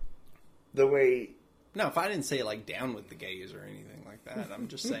now, the way... No, if I didn't say like down with the gays or anything like that, I'm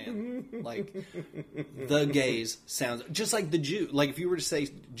just saying like the gays sounds just like the Jew. Like if you were to say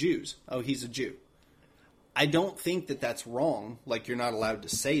Jews, oh, he's a Jew. I don't think that that's wrong. Like you're not allowed to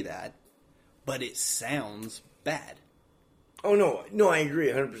say that, but it sounds bad. Oh, no, I agree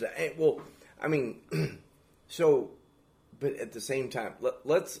 100%. Well, I mean, so, but at the same time,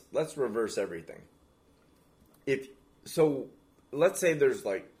 let's reverse everything. Let's say there's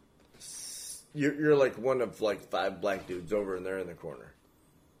like, you're like one of like 5 black dudes over and they're in the corner.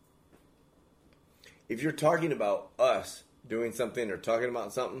 If you're talking about us doing something or talking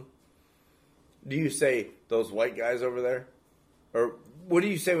about something, do you say those white guys over there? Or what do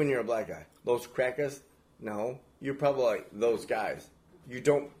you say when you're a black guy? Those crackers? No. You're probably like, those guys. You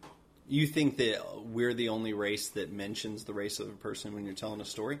don't... You think that we're the only race that mentions the race of a person when you're telling a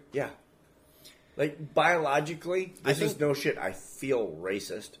story? Yeah. Like, biologically, I this think- is no shit. I feel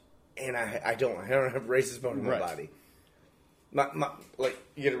racist. And I don't have racist bone in my Right. body. Like,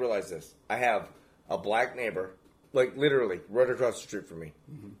 you gotta realize this. I have a black neighbor, like, literally, right across the street from me.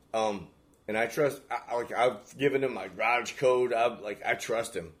 Mm-hmm. And I trust... I've given him my garage code. I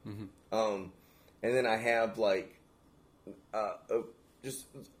trust him. Mm-hmm. And then I have, like, just,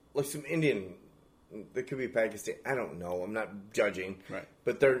 like, some Indian, they could be Pakistan, I don't know, I'm not judging. Right.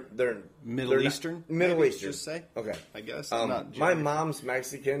 But they're Middle they're not- Eastern? Middle maybe, Eastern. just say? Okay. I guess. I'm not my judging. mom's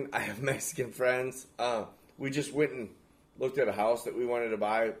Mexican, I have Mexican friends. We just went and looked at a house that we wanted to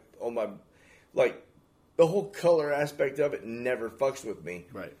buy. Oh, my, like, the whole color aspect of it never fucks with me.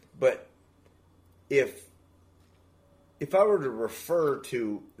 Right. But if I were to refer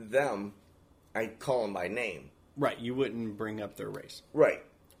to them, I'd call them by name. Right, you wouldn't bring up their race. Right.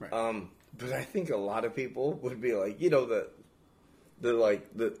 Right. But I think a lot of people would be like,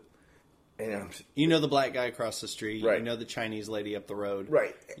 and You know the black guy across the street. Right. You know the Chinese lady up the road.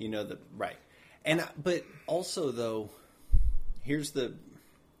 Right. You know the right. And but also though, here's the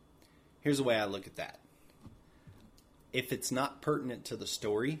way I look at that. If it's not pertinent to the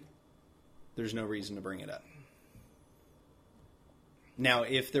story, there's no reason to bring it up. Now,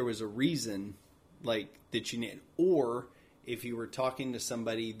 if there was a reason, like that you need, or if you were talking to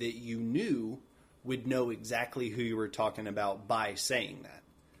somebody that you knew would know exactly who you were talking about by saying that,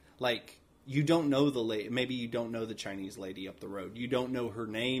 like you don't know the lady, maybe you don't know the Chinese lady up the road, you don't know her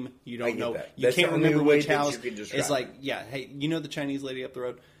name, you I don't get know, that. you That's can't the only remember way which that house. you could describe It's like, it. yeah, hey, you know the Chinese lady up the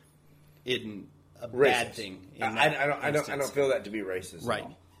road, isn't a racist. bad thing. In I that don't instance. feel that to be racist. Right.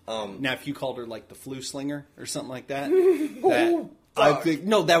 At all. Now, if you called her like the flu slinger or something like that, Oh, I fuck. think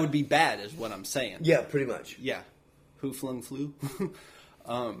that would be bad, is what I'm saying. Yeah, pretty much. Yeah. Who flung flu?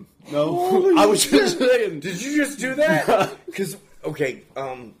 No, I was just saying. Did you just do that? Because okay,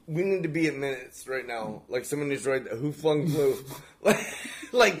 we need to be in minutes right now. Like someone who's right. Who flung flu?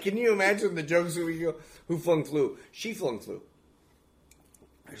 Like, can you imagine the jokes that we go? Who flung flu? She flung flu.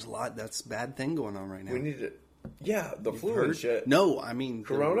 There's a lot. That's a bad thing going on right now. We need to. Yeah, the flu Heard? and shit. No, I mean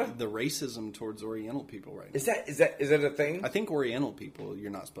Corona? The racism towards Oriental people right now. Is that a thing? I think Oriental people you're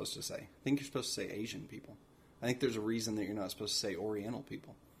not supposed to say. I think you're supposed to say Asian people. I think there's a reason that you're not supposed to say Oriental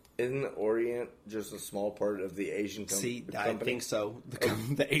people. Isn't the Orient just a small part of the Asian See, company? I think so.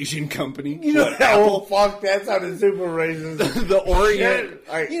 The Asian company. You know, What, oh, fuck, that sounded super racist. the Orient. Shit.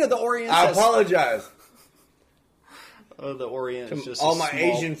 I- You know, the Orient. I apologize The Orient is to just all a my small-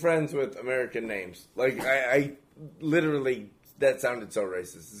 Asian friends with American names. Like, I literally, that sounded so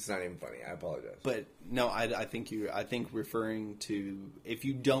racist. It's not even funny. I apologize. But no, I think referring to, if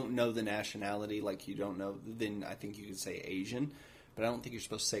you don't know the nationality, like you don't know, then I think you could say Asian. But I don't think you're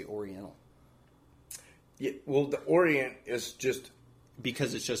supposed to say Oriental Yeah, well, the Orient is just...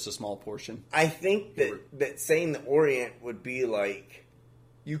 because it's just a small portion. I think that saying the Orient would be like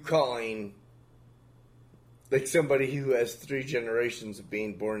you calling like somebody who has 3 generations of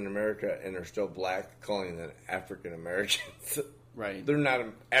being born in America and are still black, calling them African Americans. Right. They're not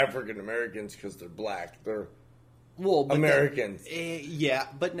African Americans because they're black. They're Well, but Americans. Yeah,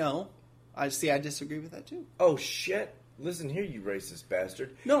 but no. I disagree with that too. Oh shit! Listen here, you racist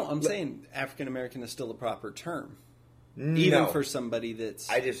bastard. No, I'm saying African American is still a proper term, No, even for somebody that's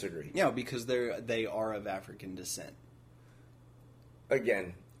I disagree. because they are of African descent.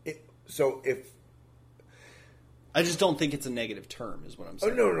 Again, so if I just don't think it's a negative term, is what I'm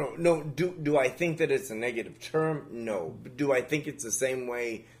saying. no. Do I think that it's a negative term? No. But do I think it's the same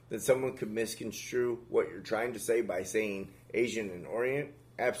way that someone could misconstrue what you're trying to say by saying Asian and Orient?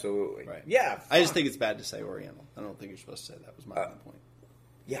 Absolutely. Right. Yeah. I just think it's bad to say Oriental. I don't think you're supposed to say that. Was my only point.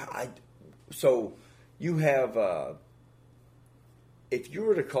 Yeah. So you have, if you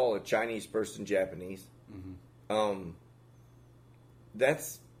were to call a Chinese person Japanese,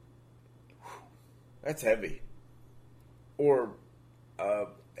 that's heavy. Or a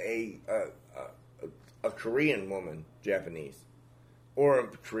Korean woman Japanese, or a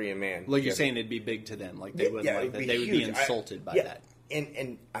Korean man. Like you're Japanese. saying, it'd be big to them. Like they wouldn't like it'd that. be They would be huge. insulted by Yeah. that.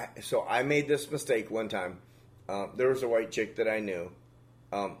 So I made this mistake one time. There was a white chick that I knew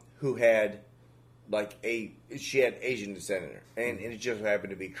who had she had Asian descent in her, and it just happened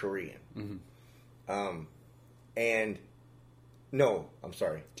to be Korean. Mm-hmm. And no, I'm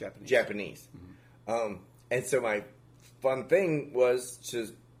sorry, Japanese. Mm-hmm. And so my fun thing was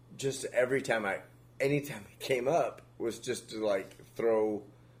just anytime it came up was just to like throw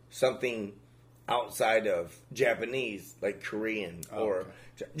something outside of Japanese, like Korean, or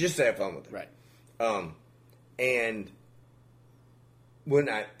just to have fun with it. Right. And then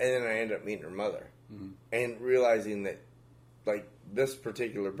I ended up meeting her mother and realizing that like this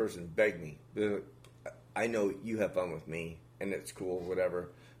particular person begged me, I know you have fun with me and it's cool, whatever.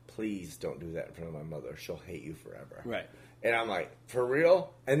 Please don't do that in front of my mother. She'll hate you forever. Right. And I'm like, for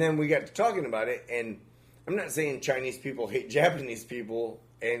real? And then we got to talking about it, and I'm not saying Chinese people hate Japanese people,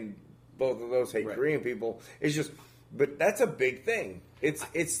 and both of those hate Korean people. It's just, but that's a big thing.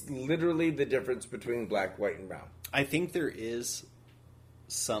 It's literally the difference between black, white, and brown. I think there is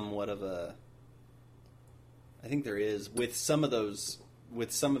somewhat of a. I think there is with some of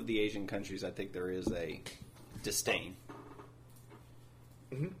the Asian countries. I think there is a disdain.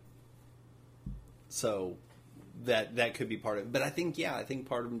 Mm-hmm. So that could be part of it. But I think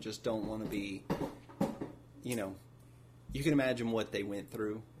part of them just don't want to be, you can imagine what they went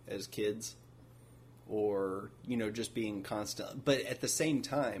through as kids or, just being constant. But at the same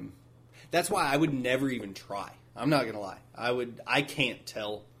time, that's why I would never even try. I'm not going to lie. I can't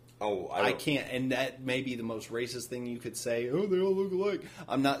tell. Oh, I can't. And that may be the most racist thing you could say. Oh, they all look alike.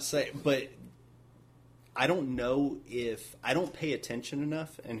 I'm not saying, but I don't know if I don't pay attention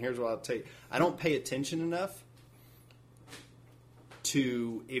enough. And here's what I'll tell you: I don't pay attention enough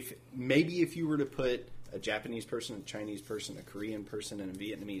to if you were to put a Japanese person, a Chinese person, a Korean person, and a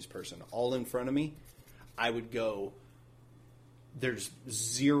Vietnamese person all in front of me, I would go. There's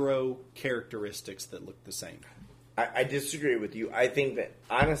 0 characteristics that look the same. I disagree with you. I think that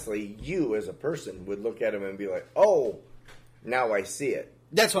honestly, you as a person would look at him and be like, "Oh, now I see it."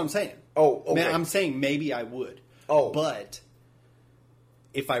 That's what I'm saying. Oh, okay. Man, I'm saying maybe I would. Oh. But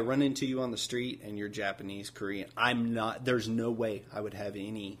if I run into you on the street and you're Japanese, Korean, I'm not. There's no way I wouldn't have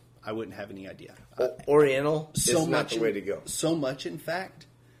any idea. Oriental is So not much the way to go. So much, in fact,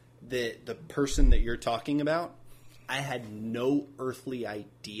 that the person that you're talking about, I had no earthly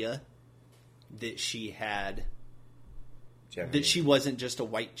idea that she had Japanese. that she wasn't just a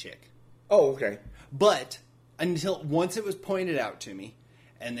white chick. Oh, okay. But until once it was pointed out to me,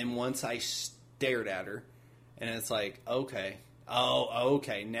 and then once I stared at her, and it's like, okay,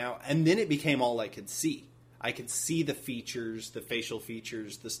 now, and then it became all I could see. I could see the features, the facial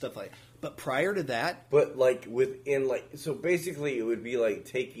features, the stuff like. But prior to that, But like within so basically it would be like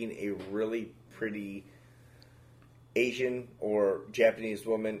taking a really pretty Asian or Japanese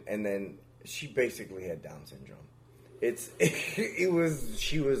woman, and then she basically had Down syndrome, She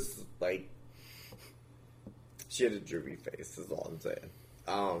was like, she had a droopy face. Is all I'm saying.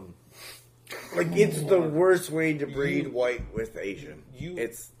 Like it's the worst way to breed white with Asian.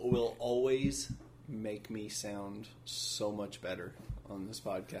 Will always make me sound so much better on this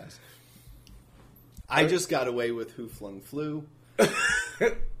podcast. I just got away with Who Flung Flu.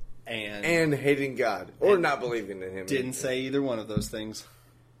 And hating God. Or not believing in him. Didn't say either one of those things.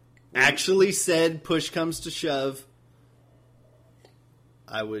 Actually said, push comes to shove,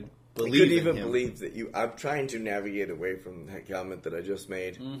 I would believe in him. I couldn't even believe that you... I'm trying to navigate away from that comment that I just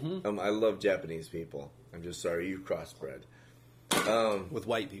made. Mm-hmm. I love Japanese people. I'm just sorry, you crossbred. With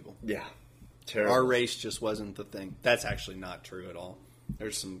white people. Yeah. Terrible. Our race just wasn't the thing. That's actually not true at all.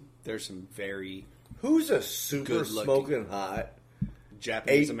 There's some very... Who's a super smoking hot...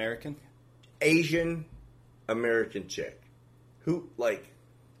 Japanese American? Asian American chick.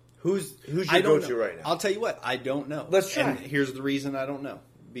 Who's your go-to right now? I'll tell you what, I don't know. Let's try. And here's the reason I don't know.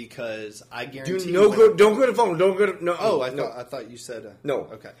 Because I guarantee don't go to the phone. Don't go to... No. Oh, no. I thought you said... no.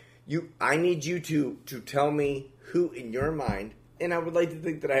 Okay. I need you to tell me who in your mind, and I would like to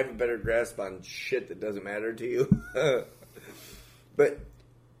think that I have a better grasp on shit that doesn't matter to you. But,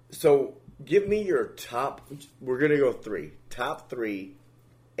 so, give me your top... We're going to go 3. Top 3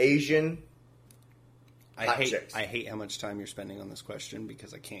 Asian chicks. I hate how much time you're spending on this question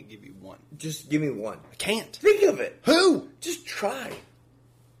because I can't give you one. Just give me one. I can't. Think of it. Who? Just try.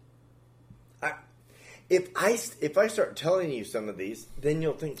 If I start telling you some of these, then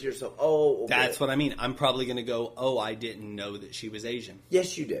you'll think to yourself, oh, okay. That's what I mean. I'm probably going to go, oh, I didn't know that she was Asian.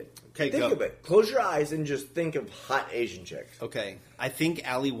 Yes, you did. Okay, think go. of it. Close your eyes and just think of hot Asian chicks. Okay. I think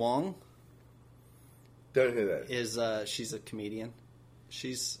Ali Wong... Don't know who that is. She's a comedian.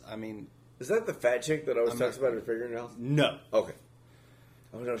 Is that the fat chick that always talks about her fingernails? No. Okay.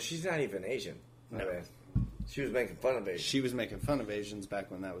 Oh, no, she's not even Asian. No. She was making fun of Asians. She was making fun of Asians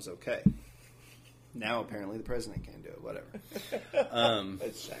back when that was okay. Now, apparently, the president can't do it. Whatever.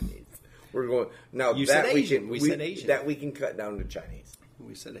 That's Chinese. We're going... Now, you that said Asian. We said Asian. That we can cut down to Chinese.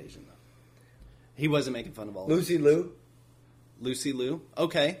 We said Asian, though. He wasn't making fun of all Lucy Liu? Lucy Liu.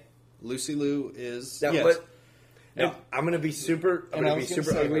 Okay. Lucy Liu is... Now, yes. Now, I'm going to be super ugly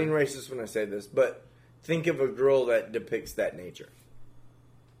and racist when I say this, but think of a girl that depicts that nature.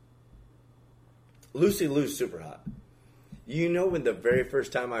 Lucy Liu's super hot. You know when the very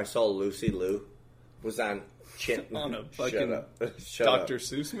first time I saw Lucy Liu was on... on a fucking shut up. Dr.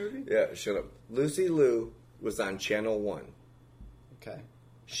 Seuss movie? Yeah, shut up. Lucy Liu was on Channel 1. Okay.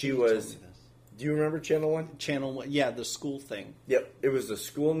 She was... Do you remember Channel 1? Channel 1, yeah, the school thing. Yep, it was a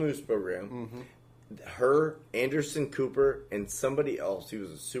school news program. Mm-hmm. Her, Anderson Cooper, and somebody else. He was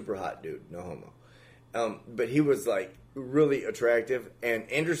a super hot dude, no homo. But he was like really attractive. And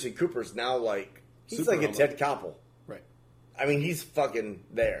Anderson Cooper's now like he's super like homo. A Ted Koppel. Right. I mean, he's fucking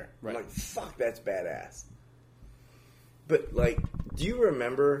there. Right. I'm like, fuck, that's badass. But like, do you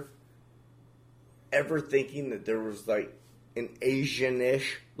remember ever thinking that there was like an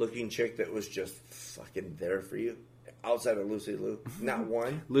Asian-ish looking chick that was just fucking there for you? Outside of Lucy Liu? Not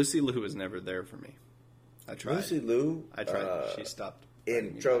one? Lucy Liu was never there for me. I tried. Lucy Liu? I tried. She stopped.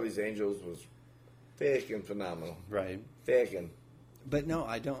 In Charlie's Angels was fucking phenomenal. Right. Fucking. But no,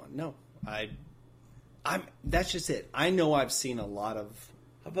 I don't. No. I'm. That's just it. I know I've seen a lot of...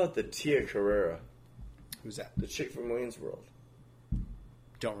 How about the Tia Carrera? Who's that? The chick from Wayne's World.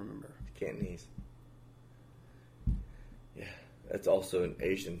 Don't remember. Cantonese. Yeah. That's also an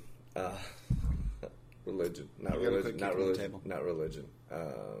Asian... religion, not religion.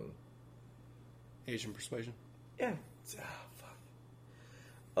 Asian persuasion. Yeah.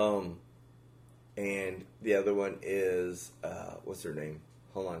 Fuck. And the other one is what's her name?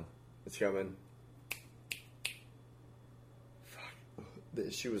 Hold on, it's coming. Fuck.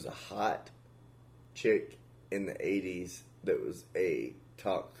 She was a hot chick in the '80s. That was a she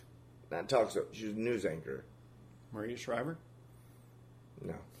was a news anchor. Maria Shriver.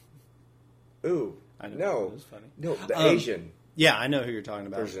 No. Ooh. I know. No. It was funny. No, the Asian. Yeah, I know who you're talking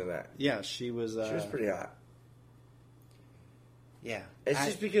about. Version of that. Yeah, she was... she was pretty hot. Yeah. It's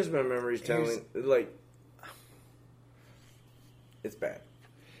just because my memory's telling... Like... It's bad.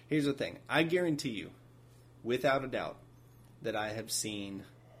 Here's the thing. I guarantee you, without a doubt, that I have seen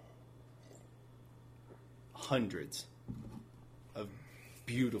hundreds of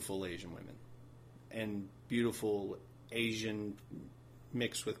beautiful Asian women. And beautiful Asian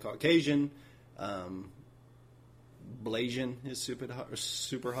mixed with Caucasian... Blasian is super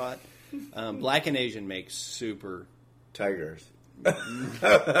hot. Black and Asian makes super tigers.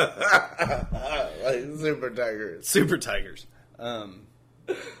 Super tigers. Super tigers.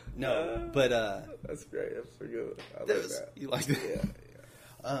 No, but That's great. That's pretty good. I like that. You like that?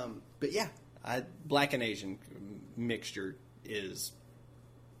 Yeah. But yeah, black and Asian mixture is.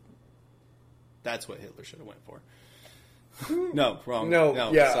 That's what Hitler should have went for. No, wrong. No,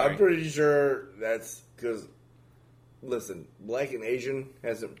 yeah, sorry. I'm pretty sure that's because, listen, black and Asian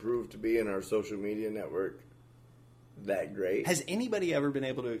hasn't proved to be in our social media network that great. Has anybody ever been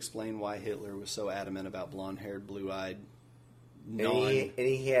able to explain why Hitler was so adamant about blonde-haired, blue-eyed, and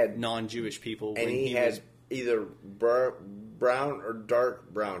he had non-Jewish people? and when he had was, either brown or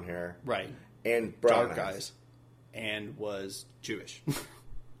dark brown hair, right, and brown dark eyes, and was Jewish.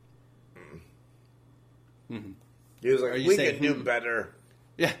 Mm-hmm. He was like, Are you "We saying, can do better.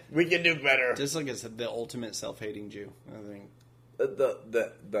 Yeah, We can do better." just like it's the ultimate self-hating Jew. I think.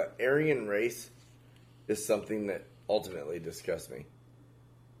 The Aryan race is something that ultimately disgusts me.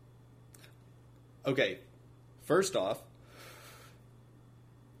 Okay, first off,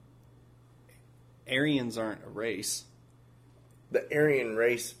 Aryans aren't a race. The Aryan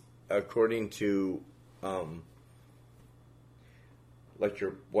race, according to, like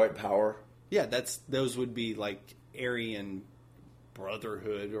your white power. Yeah, those would be like Aryan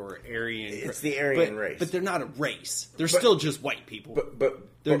Brotherhood or Aryan. It's the Aryan race, but they're not a race. They're still just white people. But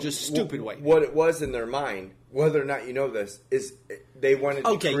they're just stupid white people. What it was in their mind, whether or not you know this, is they wanted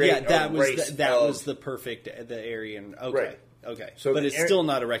to create that a was race that of, was the perfect Aryan. Okay, Right. okay, So but the it's still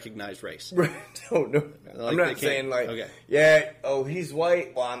not a recognized race. no, Like I'm they not can't- saying like, okay. yeah, oh, he's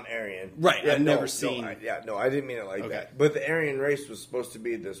white, well, I'm Aryan. Right, Yeah, I've no, never seen- I didn't mean it like Okay. that. But the Aryan race was supposed to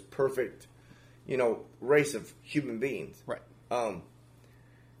be this perfect, race of human beings. Right.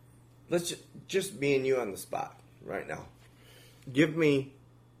 Let's just me and you on the spot right now. Give me,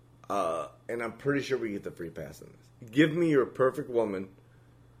 and I'm pretty sure we get the free pass on this. Give me your perfect woman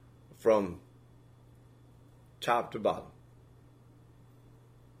from top to bottom.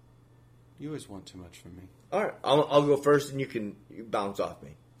 You always want too much from me. All right, I'll go first, and you bounce off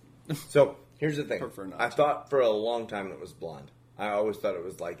me. So here's the thing. Prefer not I to. thought for a long time it was blonde. I always thought it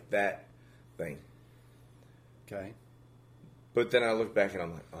was like that thing. Okay. But then I look back and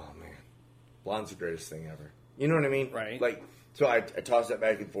I'm like, oh man, blonde's the greatest thing ever. You know what I mean? Right. Like, so I tossed that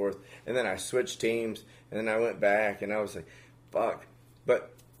back and forth, and then I switched teams, and then I went back, and I was like, fuck.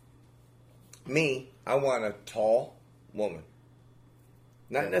 But me, I want a tall woman.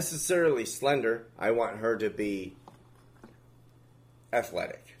 Not necessarily slender. I want her to be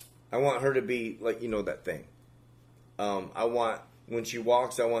athletic. I want her to be like, that thing. I want, when she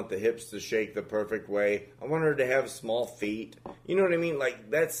walks, I want the hips to shake the perfect way. I want her to have small feet. You know what I mean? Like,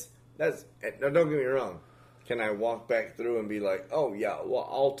 that's, now don't get me wrong. Can I walk back through and be like, oh yeah, well,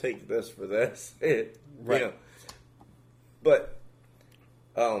 I'll take this for this? Right. But,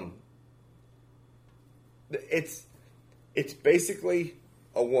 it's basically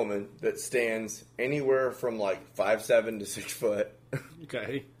a woman that stands anywhere from like 5'7" to 6 foot,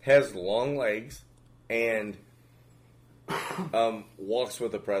 Okay. has long legs, and walks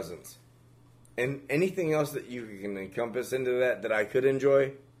with a presence. And anything else that you can encompass into that I could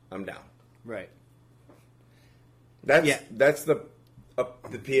enjoy, I'm down. Right. That's the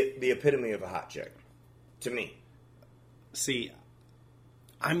epitome of a hot chick to me. See,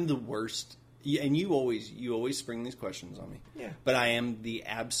 I'm the worst, and you always spring these questions on me. Yeah. But I am the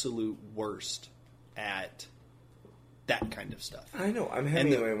absolute worst at that kind of stuff. I know. I'm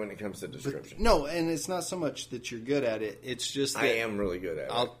Hemingway when it comes to description. No, and it's not so much that you're good at it. It's just that I am really good at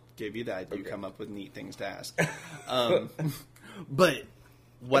it. I'll give you that. You Okay. come up with neat things to ask. But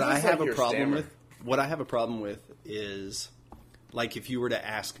what I just have like a your problem stammer. with, what I have a problem with is, like, if you were to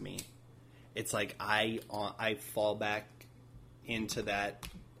ask me, it's like I fall back into that.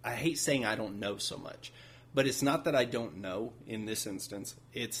 I hate saying I don't know so much, but it's not that I don't know in this instance.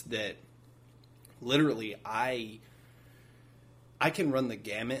 It's that literally I can run the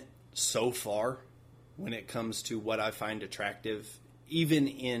gamut so far when it comes to what I find attractive. Even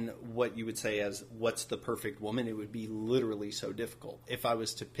in what you would say as what's the perfect woman, it would be literally so difficult if I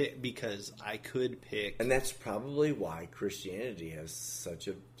was to pick, because I could pick. And that's probably why Christianity has such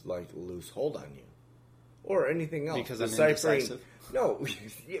a loose hold on you, or anything else. Because I'm Deciphering- indecisive? No,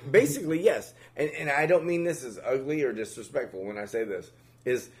 basically yes. And I don't mean this as ugly or disrespectful when I say this.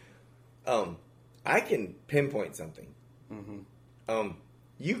 Is I can pinpoint something. Mm-hmm.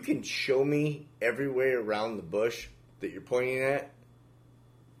 You can show me every way around the bush that you're pointing at,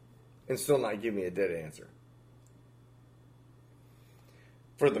 and still not give me a dead answer.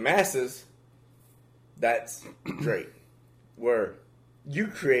 For the masses, that's great. Where you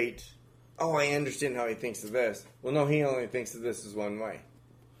create, oh, I understand how he thinks of this. Well, no, he only thinks of this as one way.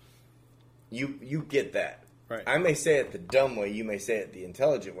 You get that. Right. I may say it the dumb way, you may say it the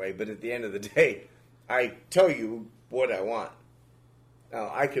intelligent way, but at the end of the day, I tell you what I want. Now,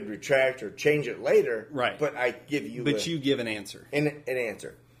 I could retract or change it later, right? But I give you, you give an answer, an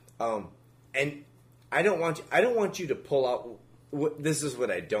answer, and I don't want you to pull out. This is what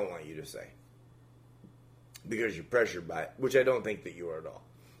I don't want you to say, because you're pressured by it, which I don't think that you are at all.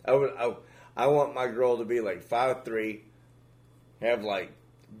 I want my girl to be like 5'3", have like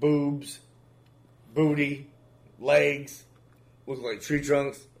boobs, booty, legs, look like tree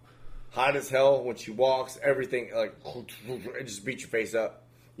trunks, hot as hell when she walks, everything like it just beat your face up.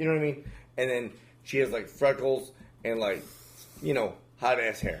 You know what I mean? And then she has like freckles and like, hot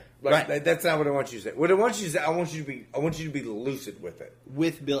ass hair. Like, right. That's not what I want you to say. What I want you to say, I want you to be lucid with it.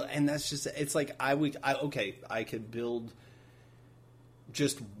 With build, and that's just, it's like I could build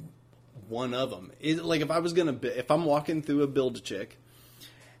just one of them. Like if I was gonna, if I'm walking through a Build-A-Chick,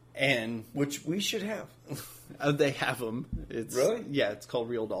 and which we should have. They have them. It's really, yeah. It's called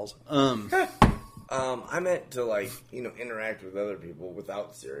Real Dolls. I meant to like interact with other people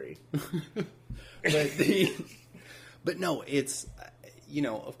without Siri. But no, it's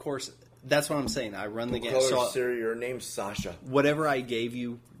of course that's what I'm saying. I run the game. So Siri, your name's Sasha. Whatever I gave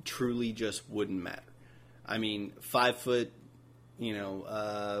you truly just wouldn't matter. I mean, 5 foot,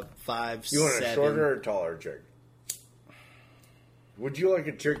 5'7". You want a shorter or taller chick? Would you like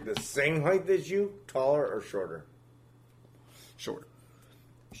a chick the same height as you, taller or shorter? Shorter.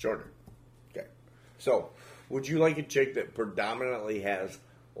 Shorter. Okay. So, would you like a chick that predominantly has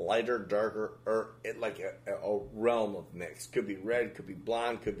lighter, darker, or like a realm of mix? Could be red, could be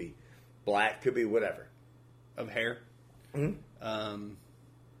blonde, could be black, could be whatever. Of hair? Mm-hmm.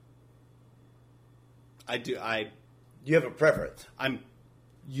 I do. You have a preference? I'm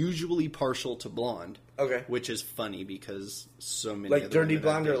usually partial to blonde. Okay. Which is funny because so many like other dirty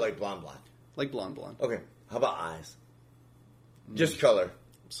women blonde or like blonde blonde? Like blonde blonde. Okay. How about eyes? Just color.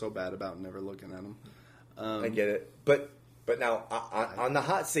 I'm so bad about never looking at them. I get it, but now on the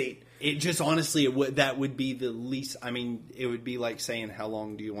hot seat, it just honestly that would be the least. I mean, it would be like saying, "How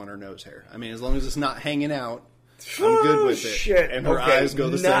long do you want her nose hair?" I mean, as long as it's not hanging out, I'm good with it. Shit. And her eyes go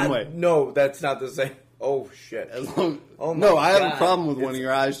the same way. No, that's not the same. Oh shit! I have a problem with one of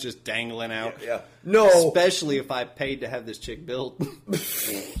your eyes just dangling out. Yeah. No, especially if I paid to have this chick built.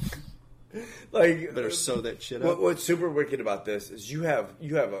 Like, better sew that shit up. What's super wicked about this is you have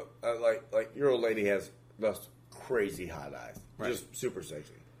a like your old lady has those crazy hot eyes, right. Just super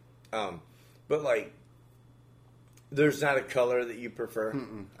sexy. But like, there's not a color that you prefer.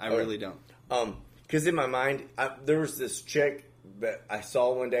 I really don't. Because in my mind, there was this chick that I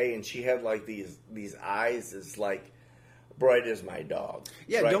saw one day, and she had like these eyes as like bright as my dog.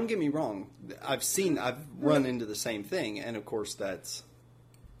 Yeah, right? Don't get me wrong. I've run into the same thing, and of course that's.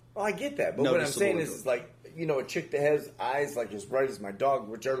 Well, I get that, but what I'm saying is like a chick that has eyes like as bright as my dog,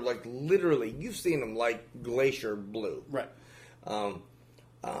 which are like literally you've seen them like glacier blue. Right.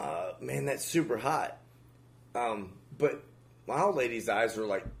 Man, that's super hot. But my old lady's eyes are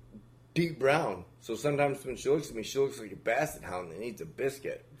like deep brown. So sometimes when she looks at me, she looks like a basset hound that needs a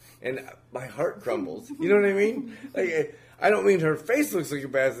biscuit. And my heart crumbles. You know what I mean? Like, I don't mean her face looks like a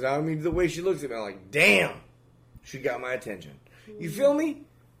basset hound. I mean the way she looks at me. I'm like, damn, she got my attention. You feel me?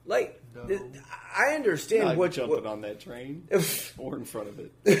 Like, no. I understand what jumping on that train or in front of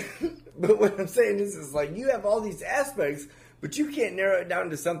it. But what I'm saying is like you have all these aspects, but you can't narrow it down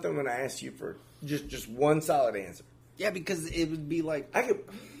to something when I ask you for just one solid answer. Yeah, because it would be like I could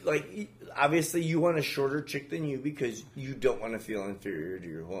obviously you want a shorter chick than you because you don't want to feel inferior to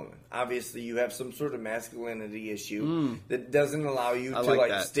your woman. Obviously you have some sort of masculinity issue that doesn't allow you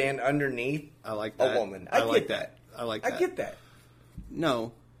to stand underneath a woman. I like that. I get that.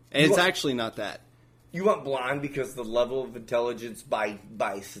 No. And it's actually not that. You want blonde because the level of intelligence by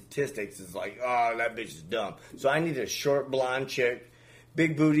statistics is like, oh, that bitch is dumb. So I need a short blonde chick.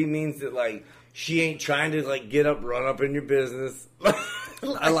 Big booty means that like she ain't trying to like get up, run up in your business.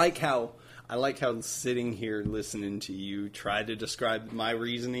 I like how sitting here listening to you try to describe my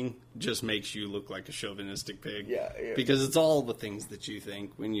reasoning just makes you look like a chauvinistic pig. Yeah. Because it's all the things that you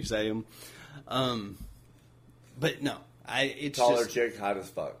think when you say them. But no. It's taller chick, hot as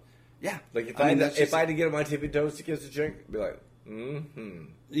fuck. Yeah. Like if I had to get on my tippy toes to kiss a chick, I'd be like,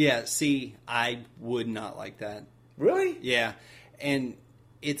 Yeah, see, I would not like that. Really? Yeah. And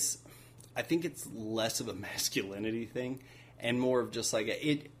I think it's less of a masculinity thing and more of just like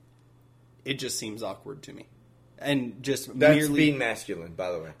it just seems awkward to me. And just that's merely being masculine,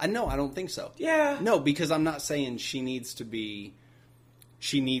 by the way. I don't think so. Yeah. No, because I'm not saying she needs to be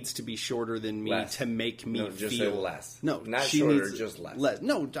she needs to be shorter than me Less. to make me No, just feel say less. No, Not she shorter, needs just less.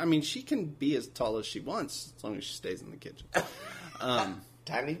 No, I mean she can be as tall as she wants as long as she stays in the kitchen.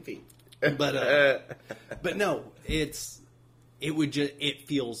 Tiny feet. But no, it would just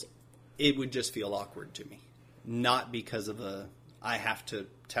feel awkward to me, not because of I have to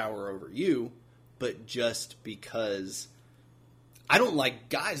tower over you, but just because I don't like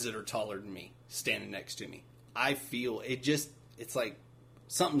guys that are taller than me standing next to me. I feel it's like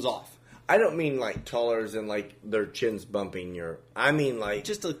something's off. I don't mean like taller as in like their chin's bumping your. I mean like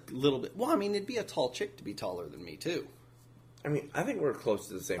Just a little bit. Well, I mean, it'd be a tall chick to be taller than me too. I mean, I think we're close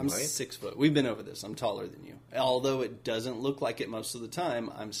to the same I'm height. 6 foot. We've been over this. I'm taller than you. Although it doesn't look like it most of the time,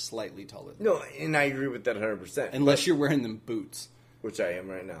 I'm slightly taller than you. No, and I agree with that 100%. Unless you're wearing them boots. Which I am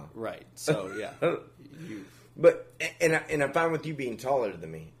right now. Right. So, yeah. You, But and I'm fine with you being taller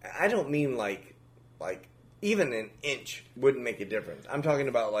than me. I don't mean like even an inch wouldn't make a difference. I'm talking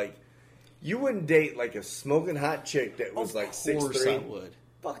about like you wouldn't date like a smoking hot chick that was like 6'3". Of course I would.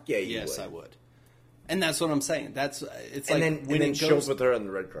 Fuck yeah, you Yes, would. I would. And that's what I'm saying. It's And like then, show up with her on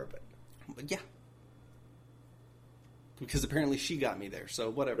the red carpet. Yeah. Because apparently she got me there, so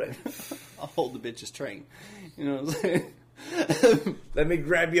whatever. Right. I'll hold the bitch's train. You know what I'm saying? Let me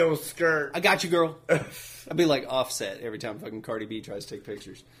grab your skirt. I got you, girl. I'd be like Offset every time fucking Cardi B tries to take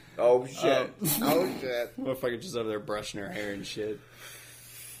pictures. Oh shit! Oh shit! Motherfucker just over there brushing her hair and shit.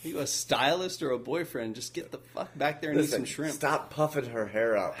 Are you a stylist or a boyfriend? Just get the fuck back there and Listen, eat some shrimp. stop puffing her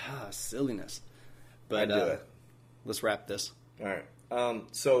hair out. Ah, silliness. But I do it. let's wrap this. All right.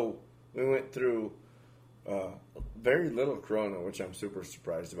 So we went through very little Corona, which I'm super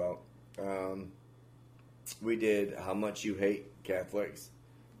surprised about. We did how much you hate Catholics.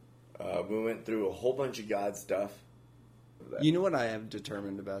 We went through a whole bunch of God stuff. You know what I have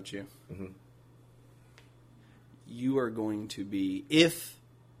determined about you? Mm-hmm. You are going to be, if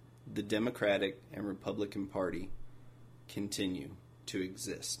the Democratic and Republican Party continue to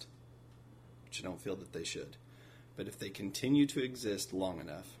exist, which I don't feel that they should, but if they continue to exist long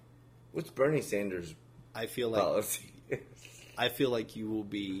enough, What's Bernie Sanders' I feel like policy? I feel like you will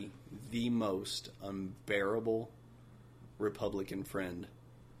be the most unbearable Republican friend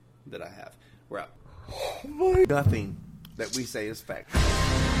that I have. We're out. Nothing that we say is fact.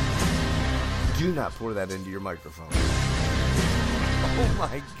 Do not pour that into your microphone. Oh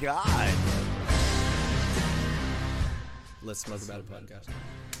my God. Let's Smoke About It podcast.